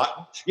 you know, it's a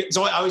lot.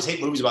 So I always hate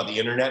movies about the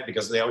internet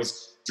because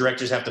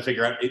directors have to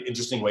figure out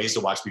interesting ways to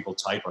watch people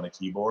type on a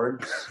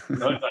keyboard. You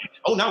know, like,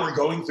 oh, now we're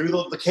going through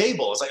the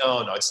cable. It's like,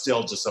 oh no, it's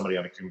still just somebody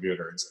on a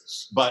computer.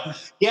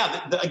 But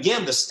yeah,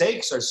 again, the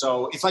stakes are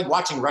so. It's like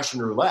watching Russian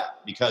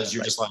roulette because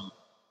you're just like,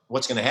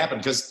 what's going to happen?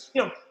 Because,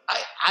 you know,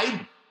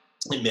 I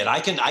admit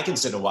I can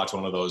sit and watch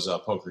one of those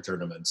poker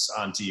tournaments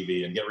on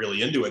TV and get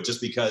really into it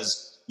just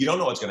because you don't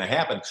know what's going to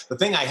happen. The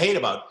thing I hate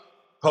about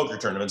poker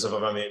tournaments, if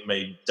I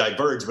may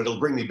diverge, but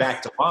it'll bring me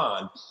back to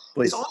Bond.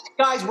 Is all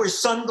the guys wear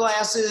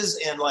sunglasses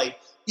and like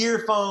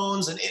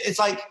earphones, and it's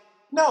like,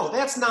 no,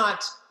 that's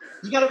not.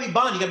 You got to be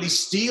Bond. You got to be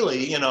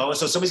steely, you know.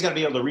 So somebody's got to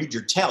be able to read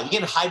your tell. You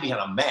can't hide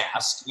behind a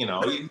mask, you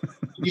know.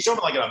 You show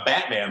them like in a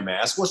Batman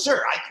mask. Well,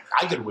 sure,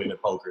 I could win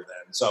at poker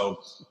then.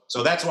 So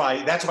that's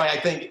why I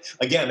think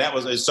again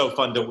it's so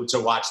fun to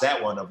watch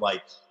that one of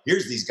like,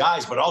 here's these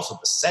guys, but also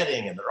the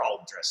setting, and they're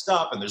all dressed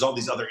up, and there's all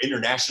these other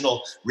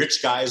international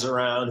rich guys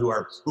around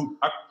who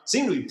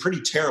seem to be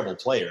pretty terrible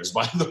players,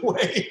 by the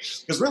way,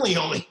 because really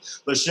only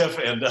Le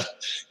Chiffre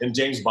and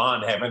James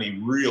Bond have any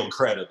real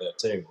credit at that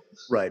table.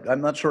 Right. I'm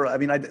not sure. I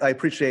mean, I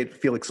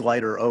appreciate Felix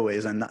Leiter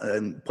always,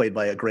 and played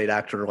by a great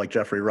actor like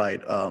Jeffrey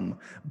Wright.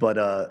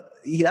 But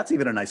that's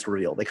even a nice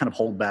reveal. They kind of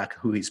hold back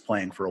who he's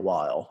playing for a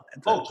while.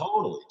 Oh,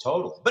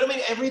 totally. But I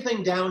mean,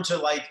 everything down to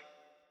like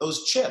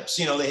those chips,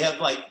 you know, they have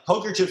like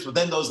poker chips, but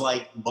then those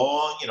like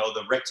long, you know,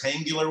 the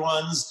rectangular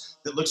ones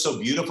that look so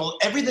beautiful.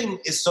 Everything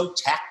is so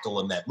tactile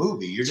in that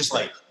movie. You're just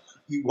like,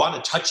 you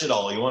want to touch it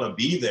all. You want to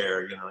be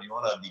there. You know, you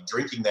want to be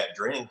drinking that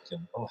drink.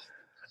 And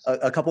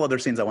A couple other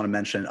scenes I want to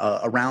mention.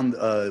 Around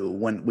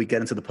when we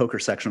get into the poker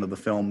section of the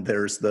film,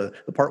 there's the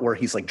part where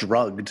he's like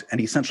drugged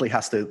and he essentially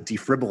has to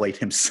defibrillate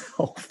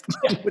himself,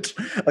 which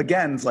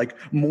again is like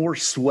more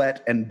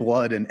sweat and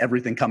blood and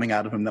everything coming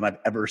out of him than I've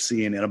ever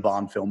seen in a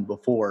Bond film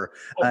before.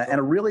 And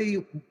a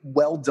really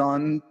well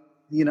done,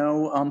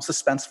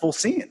 suspenseful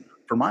scene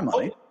for my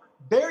money.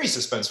 Very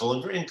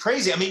suspenseful and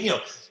crazy. I mean,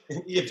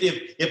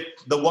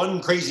 if the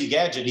one crazy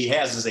gadget he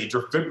has is a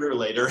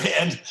defibrillator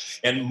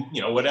and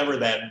whatever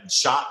that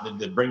shot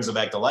that brings him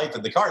back to life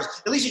in the cars,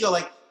 at least you go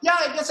like, yeah,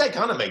 I guess that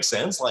kind of makes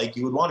sense. Like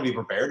you would want to be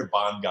prepared if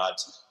Bond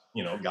got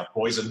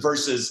poisoned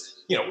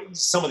versus,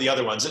 some of the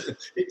other ones.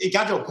 It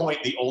got to a point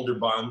in the older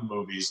Bond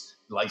movies,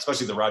 like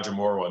especially the Roger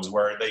Moore ones,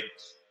 where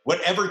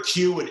whatever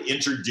Q would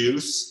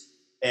introduce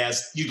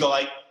as you go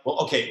like, well,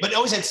 okay, but it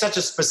always had such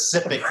a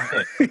specific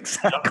thing.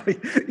 Exactly.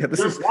 Yeah,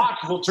 Your watch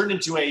will turn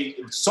into a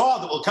saw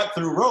that will cut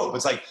through rope.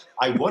 It's like,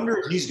 I wonder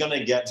if he's going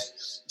to get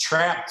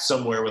trapped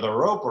somewhere with a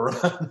rope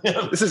around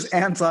him. This is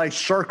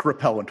anti-shark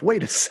repellent.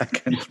 Wait a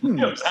second.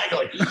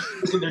 Exactly.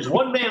 There's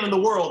one man in the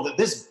world that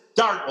this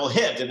dart will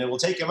hit and it will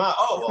take him out.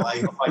 Oh, well, I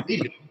hope I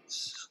need him.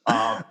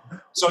 But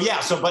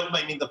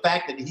I mean, the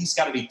fact that he's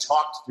got to be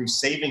talked through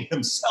saving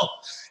himself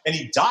and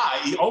he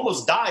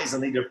almost dies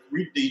and he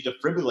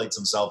defibrillates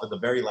himself at the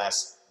very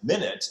last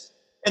minute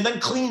and then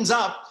cleans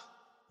up,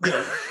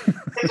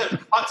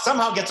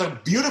 somehow gets a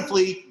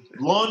beautifully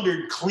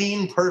laundered,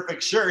 clean,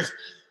 perfect shirt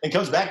and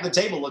comes back to the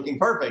table looking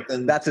perfect.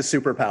 And that's his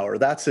superpower.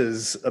 That's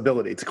his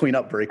ability to clean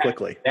up very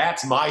quickly.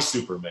 That's my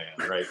Superman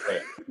right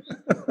there.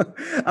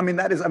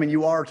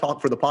 You are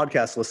for the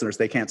podcast listeners,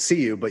 they can't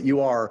see you, but you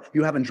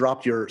haven't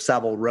dropped your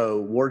Savile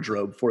Row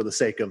wardrobe for the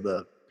sake of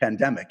the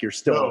pandemic. You're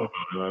still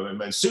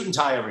no, suit and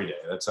tie every day.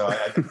 That's how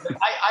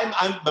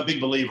I'm a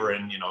big believer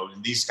in,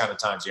 in these kind of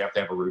times, you have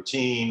to have a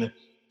routine,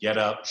 get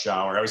up,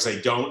 shower. I always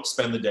say, don't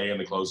spend the day in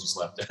the clothes you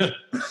slept in.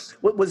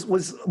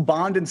 Was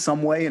Bond in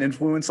some way an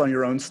influence on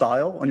your own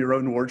style, on your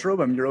own wardrobe?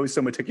 I mean, you're always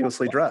so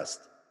meticulously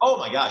dressed. Oh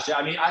my gosh. Yeah.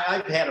 I mean,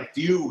 I've had a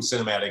few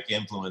cinematic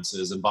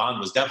influences and Bond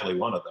was definitely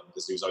one of them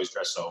because he was always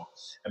dressed so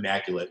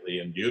immaculately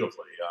and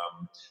beautifully.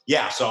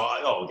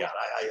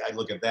 I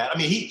look at that. I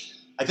mean,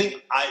 I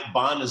think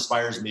Bond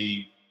inspires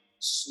me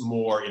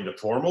more into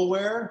formal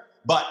wear,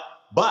 but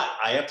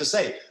I have to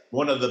say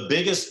one of the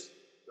biggest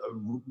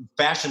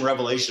fashion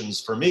revelations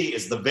for me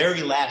is the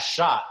very last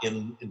shot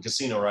in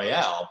Casino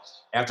Royale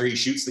after he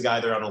shoots the guy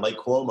there on Lake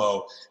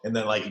Como and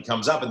then he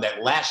comes up and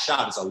that last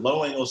shot is a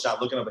low angle shot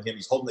looking up at him.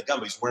 He's holding the gun,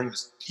 but he's wearing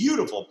this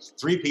beautiful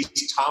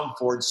 3-piece Tom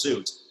Ford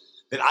suit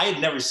that I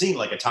had never seen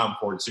like a Tom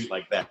Ford suit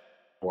like that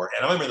before.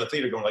 And I remember in the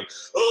theater going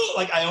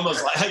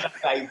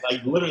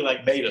I literally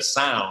made a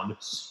sound.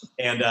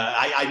 And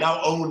I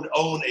now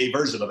own a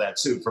version of that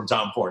suit from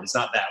Tom Ford. It's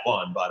not that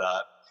one, but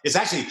it's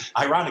actually,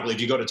 ironically,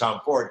 if you go to Tom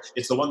Ford,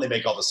 it's the one they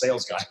make all the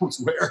sales guys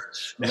wear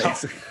now.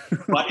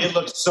 But it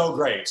looks so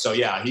great. So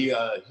yeah, he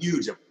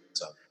huge.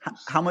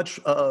 How much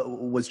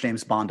was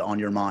James Bond on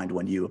your mind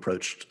when you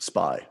approached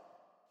Spy?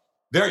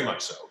 Very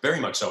much so. Very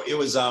much so. It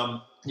was, I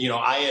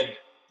had,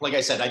 like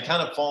I said, I'd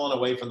kind of fallen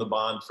away from the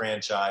Bond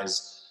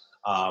franchise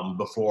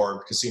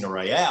before Casino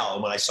Royale.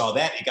 And when I saw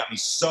that, it got me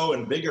so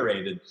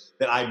invigorated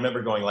that I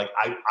remember going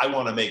I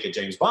want to make a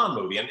James Bond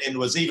movie and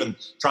was even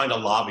trying to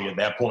lobby at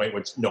that point,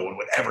 which no one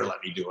would ever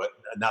let me do it.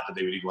 Not that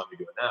they would even let me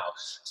do it now,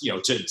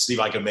 to see if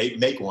I could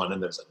make one.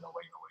 And there's no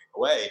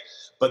way.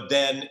 But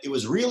then it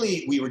was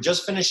really, we were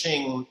just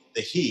finishing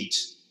The Heat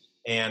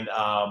and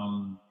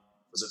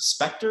was it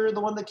Spectre, the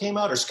one that came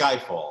out, or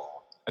Skyfall?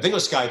 I think it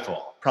was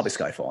Skyfall. Probably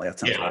Skyfall. Yeah, that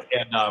sounds right.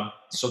 And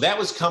so that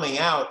was coming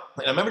out.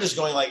 And I remember just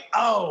going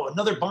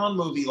another Bond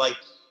movie.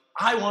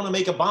 I want to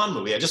make a Bond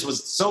movie. I just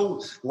was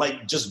so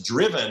just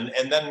driven.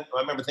 And then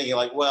I remember thinking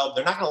well,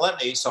 they're not going to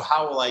let me. So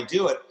how will I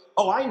do it?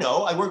 Oh, I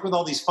know. I work with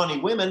all these funny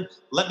women.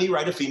 Let me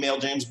write a female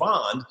James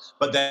Bond.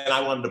 But then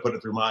I wanted to put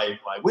it through my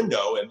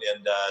window. And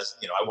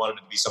I wanted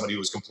it to be somebody who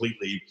was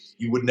completely,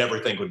 you would never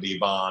think would be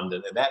Bond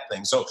and that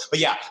thing. So, but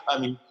yeah, I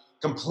mean,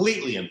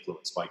 completely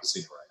influenced by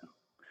Casino Royale.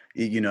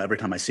 Every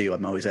time I see you,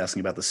 I'm always asking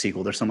about the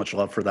sequel. There's so much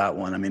love for that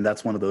one. I mean,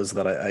 that's one of those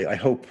that I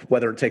hope,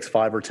 whether it takes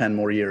 5 or 10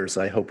 more years,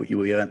 I hope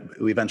we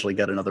eventually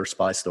get another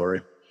Spy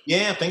story.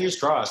 Yeah, fingers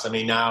crossed. I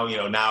mean,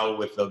 now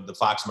with the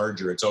Fox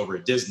merger, it's over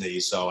at Disney,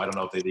 so I don't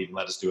know if they'd even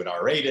let us do it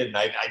R-rated. And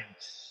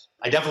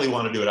I definitely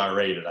want to do it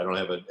R-rated. I don't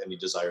have any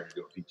desire to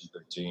do a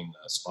PG-13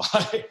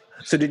 Spy.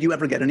 So did you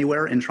ever get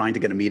anywhere in trying to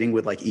get a meeting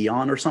with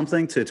Eon or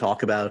something to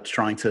talk about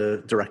trying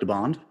to direct a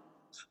Bond?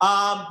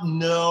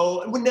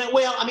 No.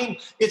 Well, I mean,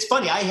 it's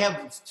funny. I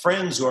have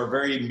friends who are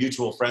very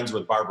mutual friends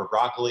with Barbara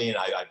Broccoli, and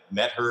I've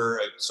met her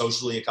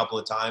socially a couple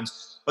of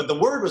times. But the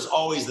word was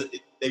always that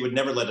they would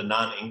never let a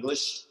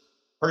non-English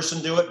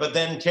person do it. But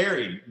then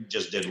Carrie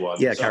just did one.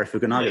 Yeah, so, Carrie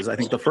Fukunaga is, I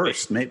think, the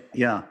first. Maybe,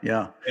 yeah.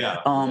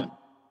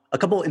 A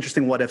couple of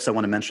interesting what ifs I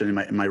want to mention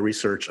in my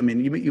research. I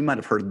mean, you might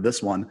have heard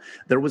this one.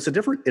 There was a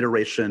different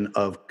iteration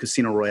of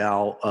Casino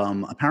Royale.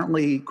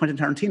 Apparently, Quentin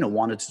Tarantino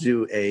wanted to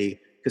do a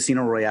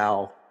Casino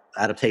Royale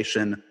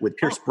adaptation with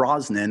Pierce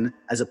Brosnan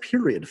as a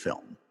period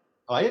film.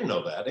 Oh, I didn't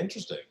know that.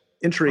 Interesting.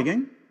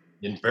 Intriguing.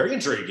 Very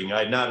intriguing. I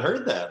had not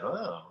heard that.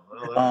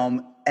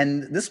 Wow.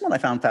 And this one I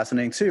found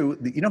fascinating too.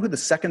 You know who the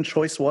second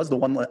choice was? The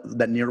one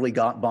that nearly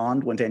got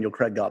Bond when Daniel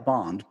Craig got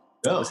Bond?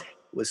 No.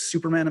 Was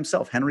Superman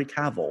himself, Henry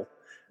Cavill.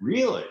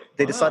 Really?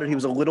 They decided he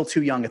was a little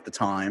too young at the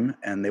time,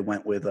 and they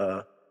went with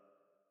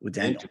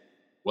Daniel.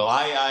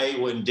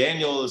 Well, when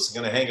Daniel is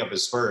going to hang up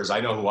his spurs, I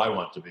know who I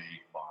want to be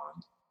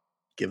Bond.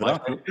 Give it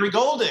up. Henry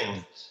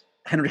Golding.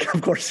 Henry,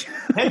 of course.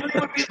 Henry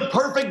would be the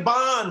perfect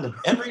Bond.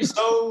 Henry's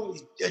so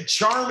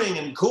charming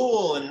and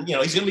cool, and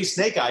he's going to be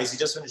Snake Eyes. He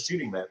just finished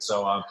shooting that,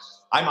 so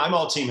I'm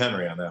all Team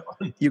Henry on that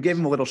one. You gave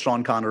him a little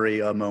Sean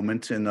Connery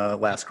moment in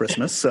Last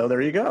Christmas, so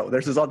there you go.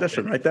 There's his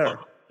audition right there.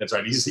 That's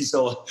right. He's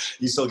still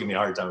giving me a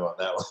hard time about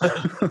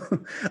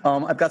that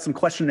one. I've got some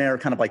questionnaire,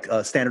 kind of like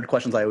standard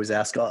questions I always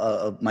ask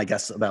my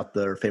guests about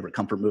their favorite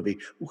comfort movie.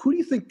 Who do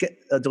you think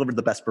delivered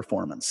the best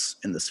performance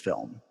in this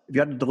film? If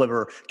you had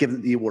to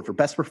give the award for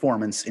best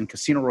performance in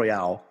Casino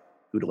Royale,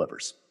 who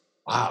delivers?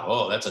 Wow,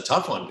 oh, that's a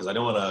tough one because I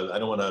don't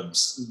want to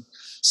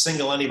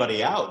single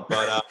anybody out.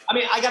 But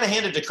I got to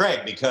hand it to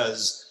Craig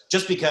because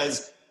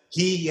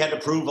he had to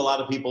prove a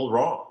lot of people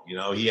wrong.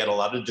 He had a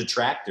lot of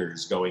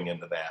detractors going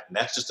into that. And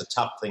that's just a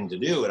tough thing to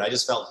do. And I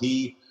just felt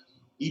he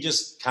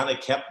just kind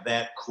of kept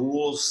that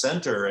cool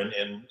center and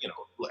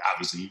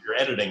obviously you're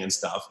editing and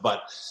stuff,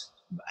 but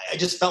I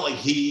just felt like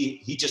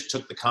he just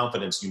took the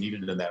confidence you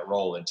needed in that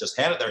role and just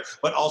had it there,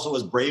 but also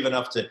was brave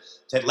enough to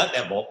let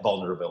that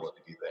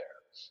vulnerability be there.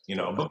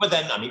 But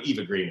then,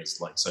 Eva Green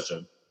is like such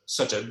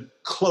a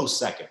close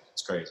second.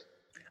 It's crazy.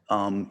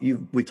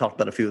 We talked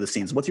about a few of the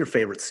scenes. What's your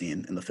favorite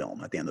scene in the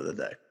film at the end of the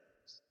day?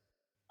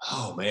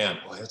 Oh man,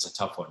 boy, that's a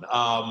tough one.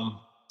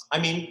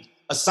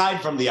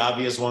 Aside from the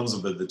obvious ones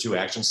of the two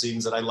action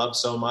scenes that I love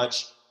so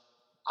much,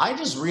 I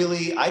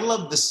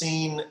love the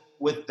scene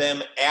with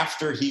them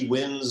after he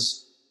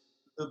wins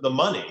the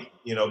money,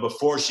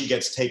 before she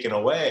gets taken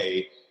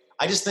away.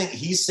 I just think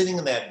he's sitting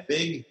in that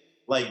big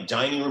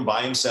dining room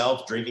by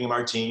himself, drinking a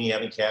martini,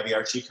 having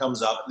caviar. She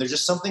comes up, and there's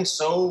just something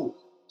so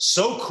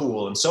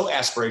cool and so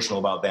aspirational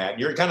about that.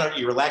 You're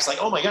you relax, like,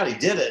 oh my God, he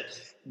did it.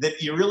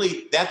 That you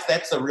really,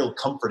 that's a real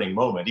comforting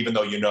moment, even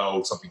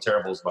though something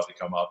terrible is about to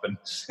come up. And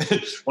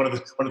one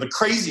of the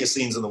craziest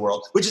scenes in the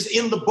world, which is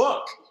in the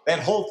book, that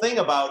whole thing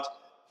about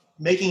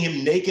making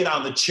him naked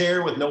on the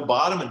chair with no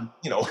bottom and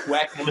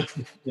whacking him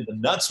in the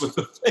nuts with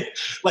the thing.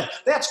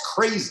 That's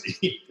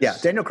crazy. Yeah,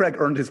 Daniel Craig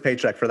earned his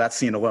paycheck for that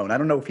scene alone. I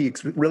don't know if he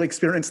really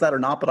experienced that or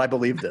not, but I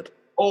believed it.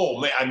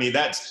 Oh man,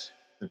 that's.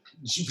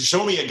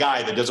 Show me a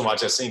guy that doesn't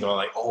watch that scene going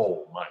like,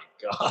 oh my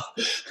God.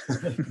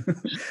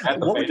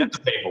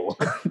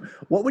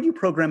 What would you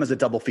program as a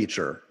double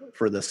feature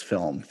for this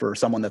film, for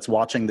someone that's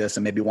watching this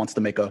and maybe wants to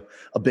make a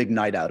big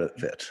night out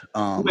of it?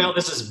 Well,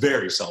 this is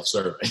very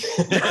self-serving.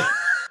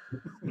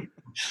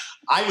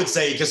 I would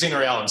say Casino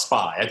Royale and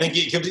Spy. I think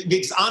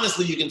because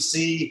honestly, you can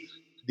see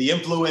the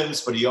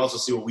influence, but you also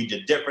see what we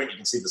did different. You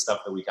can see the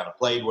stuff that we kind of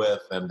played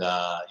with. And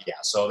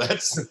so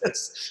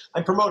that's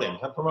I'm promoting.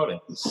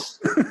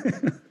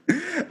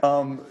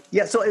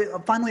 So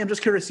finally, I'm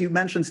just curious, you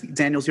mentioned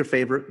Daniel's your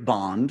favorite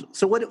Bond.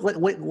 So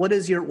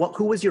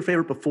who was your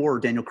favorite before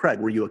Daniel Craig?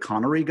 Were you a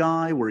Connery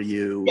guy? Were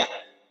you? Yeah.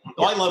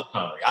 Oh, I love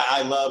Connery.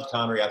 I loved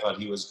Connery. I thought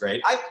he was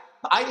great.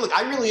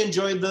 I really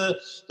enjoyed the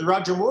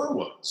Roger Moore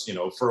ones,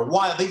 for a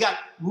while. They got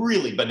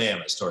really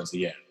bananas towards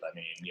the end.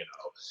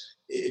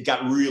 It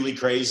got really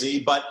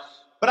crazy, but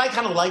I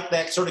kind of like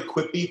that sort of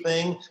quippy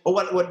thing.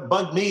 But what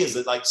bugged me is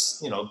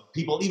that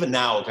people even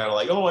now kind of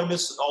like, oh, I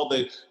miss all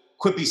the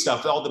quippy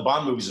stuff. All the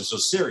Bond movies are so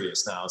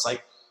serious now. It's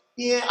like,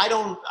 yeah, I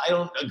don't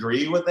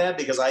agree with that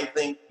because I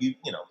think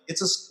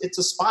it's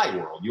a spy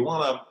world. You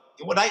want to.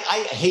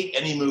 I hate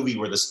any movie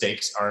where the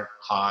stakes aren't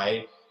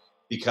high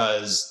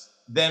because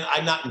then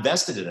I'm not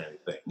invested in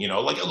anything.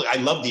 I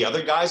love The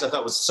Other Guys. I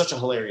thought it was such a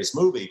hilarious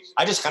movie.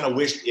 I just kind of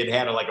wished it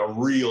had a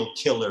real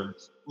killer,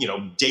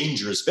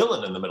 dangerous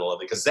villain in the middle of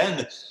it, because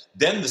then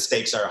the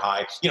stakes are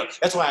high.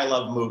 That's why I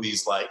love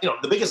movies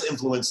the biggest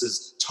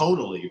influences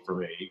tonally for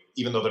me,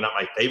 even though they're not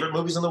my favorite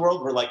movies in the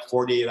world, were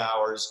 48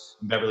 Hours,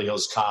 Beverly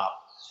Hills Cop,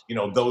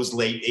 those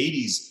late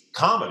 80s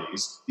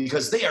comedies,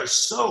 because they are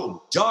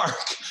so dark.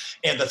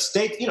 And the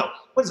stake,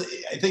 what is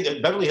it? I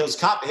think Beverly Hills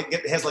Cop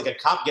has a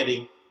cop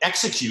getting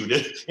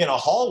executed in a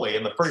hallway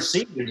in the first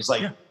scene. You're just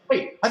like,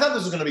 wait, I thought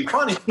this was going to be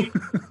funny.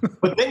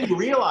 But then you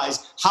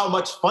realize how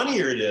much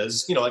funnier it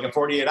is, in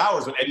 48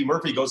 Hours when Eddie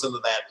Murphy goes into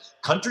that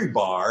country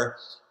bar,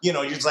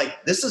 you're just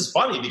like, this is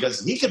funny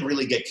because he could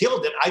really get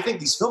killed. And I think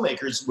these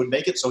filmmakers would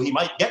make it so he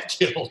might get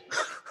killed.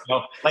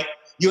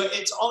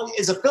 It's all,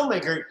 as a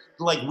filmmaker,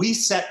 we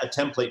set a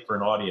template for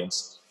an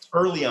audience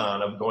early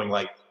on of going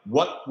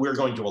what we're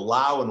going to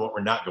allow and what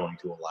we're not going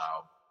to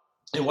allow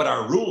and what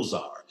our rules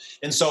are.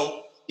 And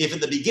so if at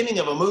the beginning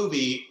of a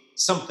movie,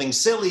 something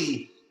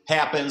silly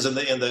happens and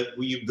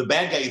the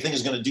bad guy you think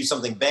is going to do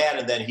something bad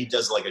and then he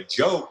does a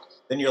joke,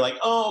 then you're like,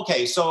 oh,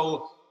 okay,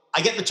 so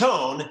I get the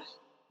tone.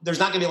 There's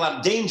not going to be a lot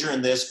of danger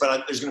in this,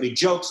 but there's going to be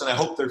jokes and I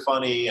hope they're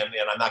funny and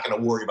I'm not going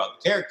to worry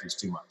about the characters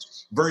too much.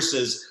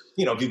 Versus,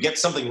 if you get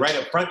something right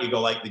up front, you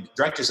go the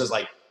director says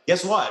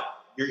guess what?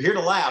 you're here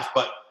to laugh,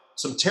 but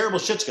some terrible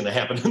shit's going to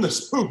happen in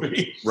this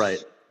movie.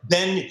 Right.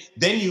 Then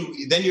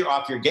you're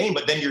off your game,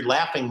 but then you're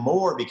laughing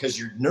more because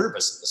you're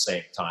nervous at the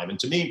same time. And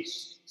to me,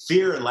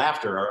 fear and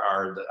laughter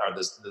are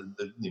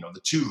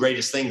the two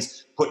greatest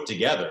things put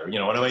together. You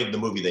know, when I made the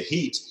movie The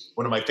Heat,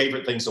 one of my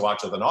favorite things to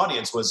watch with an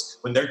audience was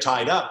when they're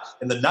tied up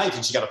and the knife,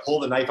 and she got to pull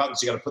the knife out and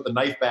she got to put the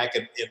knife back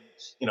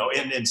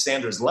in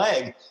Sandra's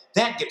leg.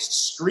 That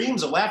gets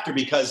screams of laughter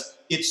because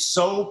it's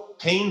so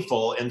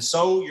painful, and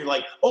so you're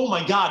like, oh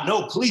my God,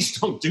 no, please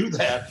don't do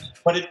that.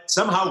 But it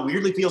somehow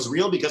weirdly feels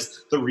real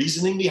because the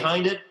reasoning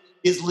behind it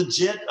is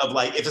legit, of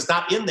like, if it's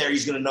not in there,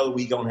 he's going to know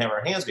we don't have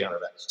our hands behind our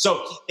back.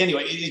 So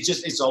anyway,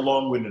 it's a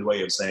long-winded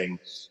way of saying,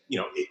 you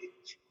know,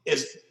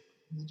 as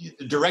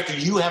the director,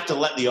 you have to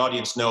let the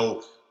audience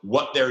know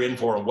what they're in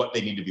for and what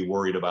they need to be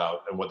worried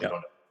about and what they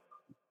don't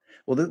know.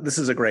 Well, this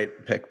is a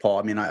great pick, Paul.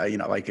 I mean,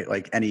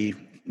 like any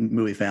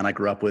movie fan, I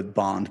grew up with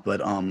Bond, but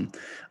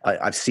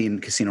I've seen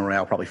Casino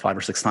Royale probably 5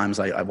 or 6 times.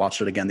 I watched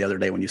it again the other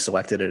day when you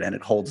selected it, and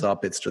it holds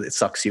up. It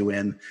sucks you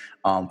in.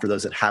 For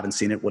those that haven't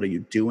seen it, what are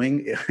you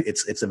doing?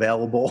 It's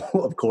available,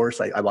 of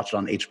course. I watched it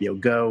on HBO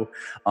Go.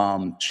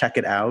 Check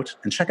it out,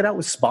 and check it out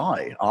with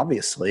Spy.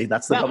 Obviously,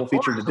 that's the double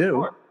feature to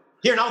do.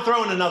 Here, and I'll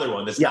throw in another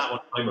one that's not one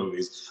of my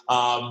movies.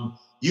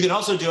 You can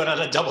also do it on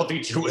a double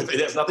feature with, it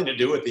has nothing to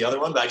do with the other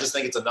one, but I just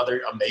think it's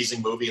another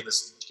amazing movie in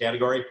this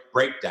category,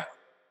 Breakdown.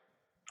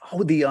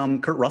 Oh, the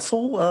Kurt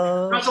Russell?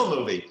 Russell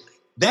movie.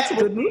 That's a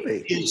good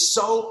movie. Is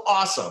so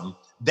awesome.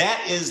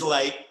 That is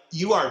like,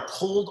 you are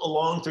pulled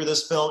along through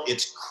this film.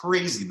 It's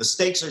crazy. The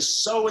stakes are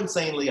so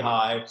insanely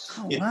high.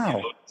 Oh, wow. You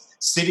know,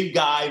 city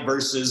guy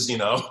versus,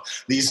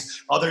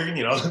 these other,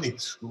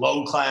 these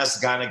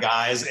low-class kind of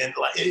guys. And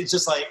it's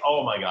just like,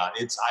 oh my God,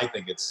 I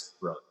think it's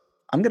brilliant.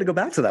 I'm going to go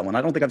back to that one.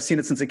 I don't think I've seen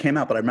it since it came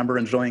out, but I remember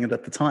enjoying it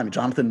at the time.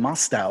 Jonathan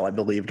Mostow, I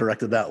believe,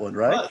 directed that one,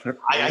 right?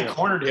 I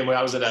cornered him when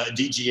I was at a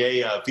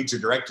DGA feature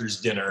directors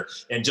dinner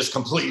and just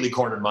completely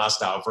cornered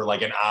Mostow for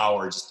like an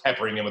hour, just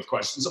peppering him with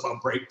questions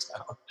about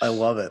Breakdown. I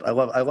love it.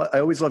 I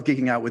always love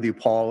geeking out with you,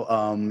 Paul.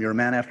 You're a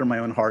man after my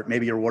own heart.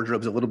 Maybe your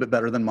wardrobe's a little bit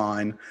better than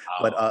mine,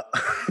 but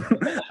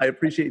I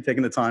appreciate you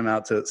taking the time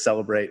out to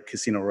celebrate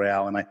Casino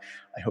Royale, and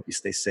I hope you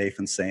stay safe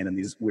and sane in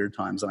these weird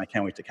times, and I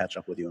can't wait to catch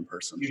up with you in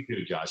person. You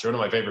too, Josh. You're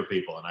one of my favorite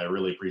people, and I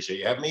really appreciate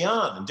you having me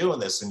on and doing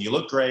this, and you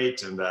look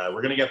great, and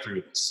we're going to get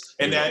through this.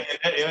 And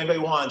if anybody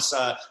wants,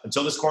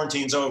 until this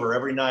quarantine's over,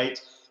 every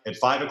night at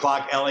 5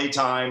 o'clock LA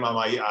time on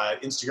my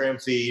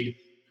Instagram feed,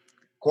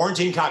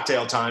 quarantine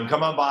cocktail time,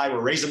 come on by. We're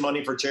raising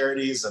money for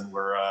charities, and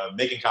we're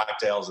making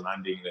cocktails, and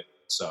I'm being it.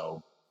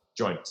 So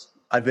join us.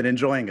 I've been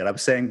enjoying it. I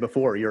was saying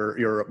before,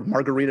 your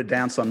margarita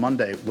dance on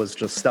Monday was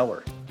just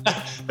stellar.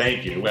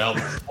 Thank you. Well,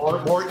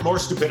 more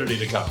stupidity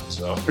to come.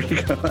 So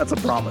that's a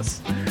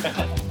promise.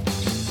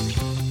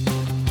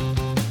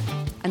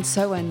 And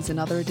so ends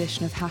another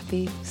edition of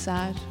Happy,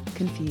 Sad,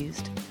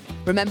 Confused.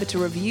 Remember to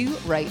review,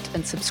 rate,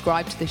 and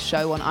subscribe to this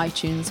show on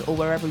iTunes or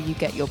wherever you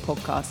get your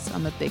podcasts.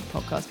 I'm a big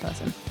podcast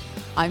person.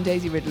 I'm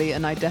Daisy Ridley,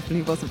 and I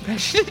definitely wasn't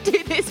pressured to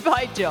do this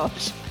by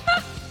Josh.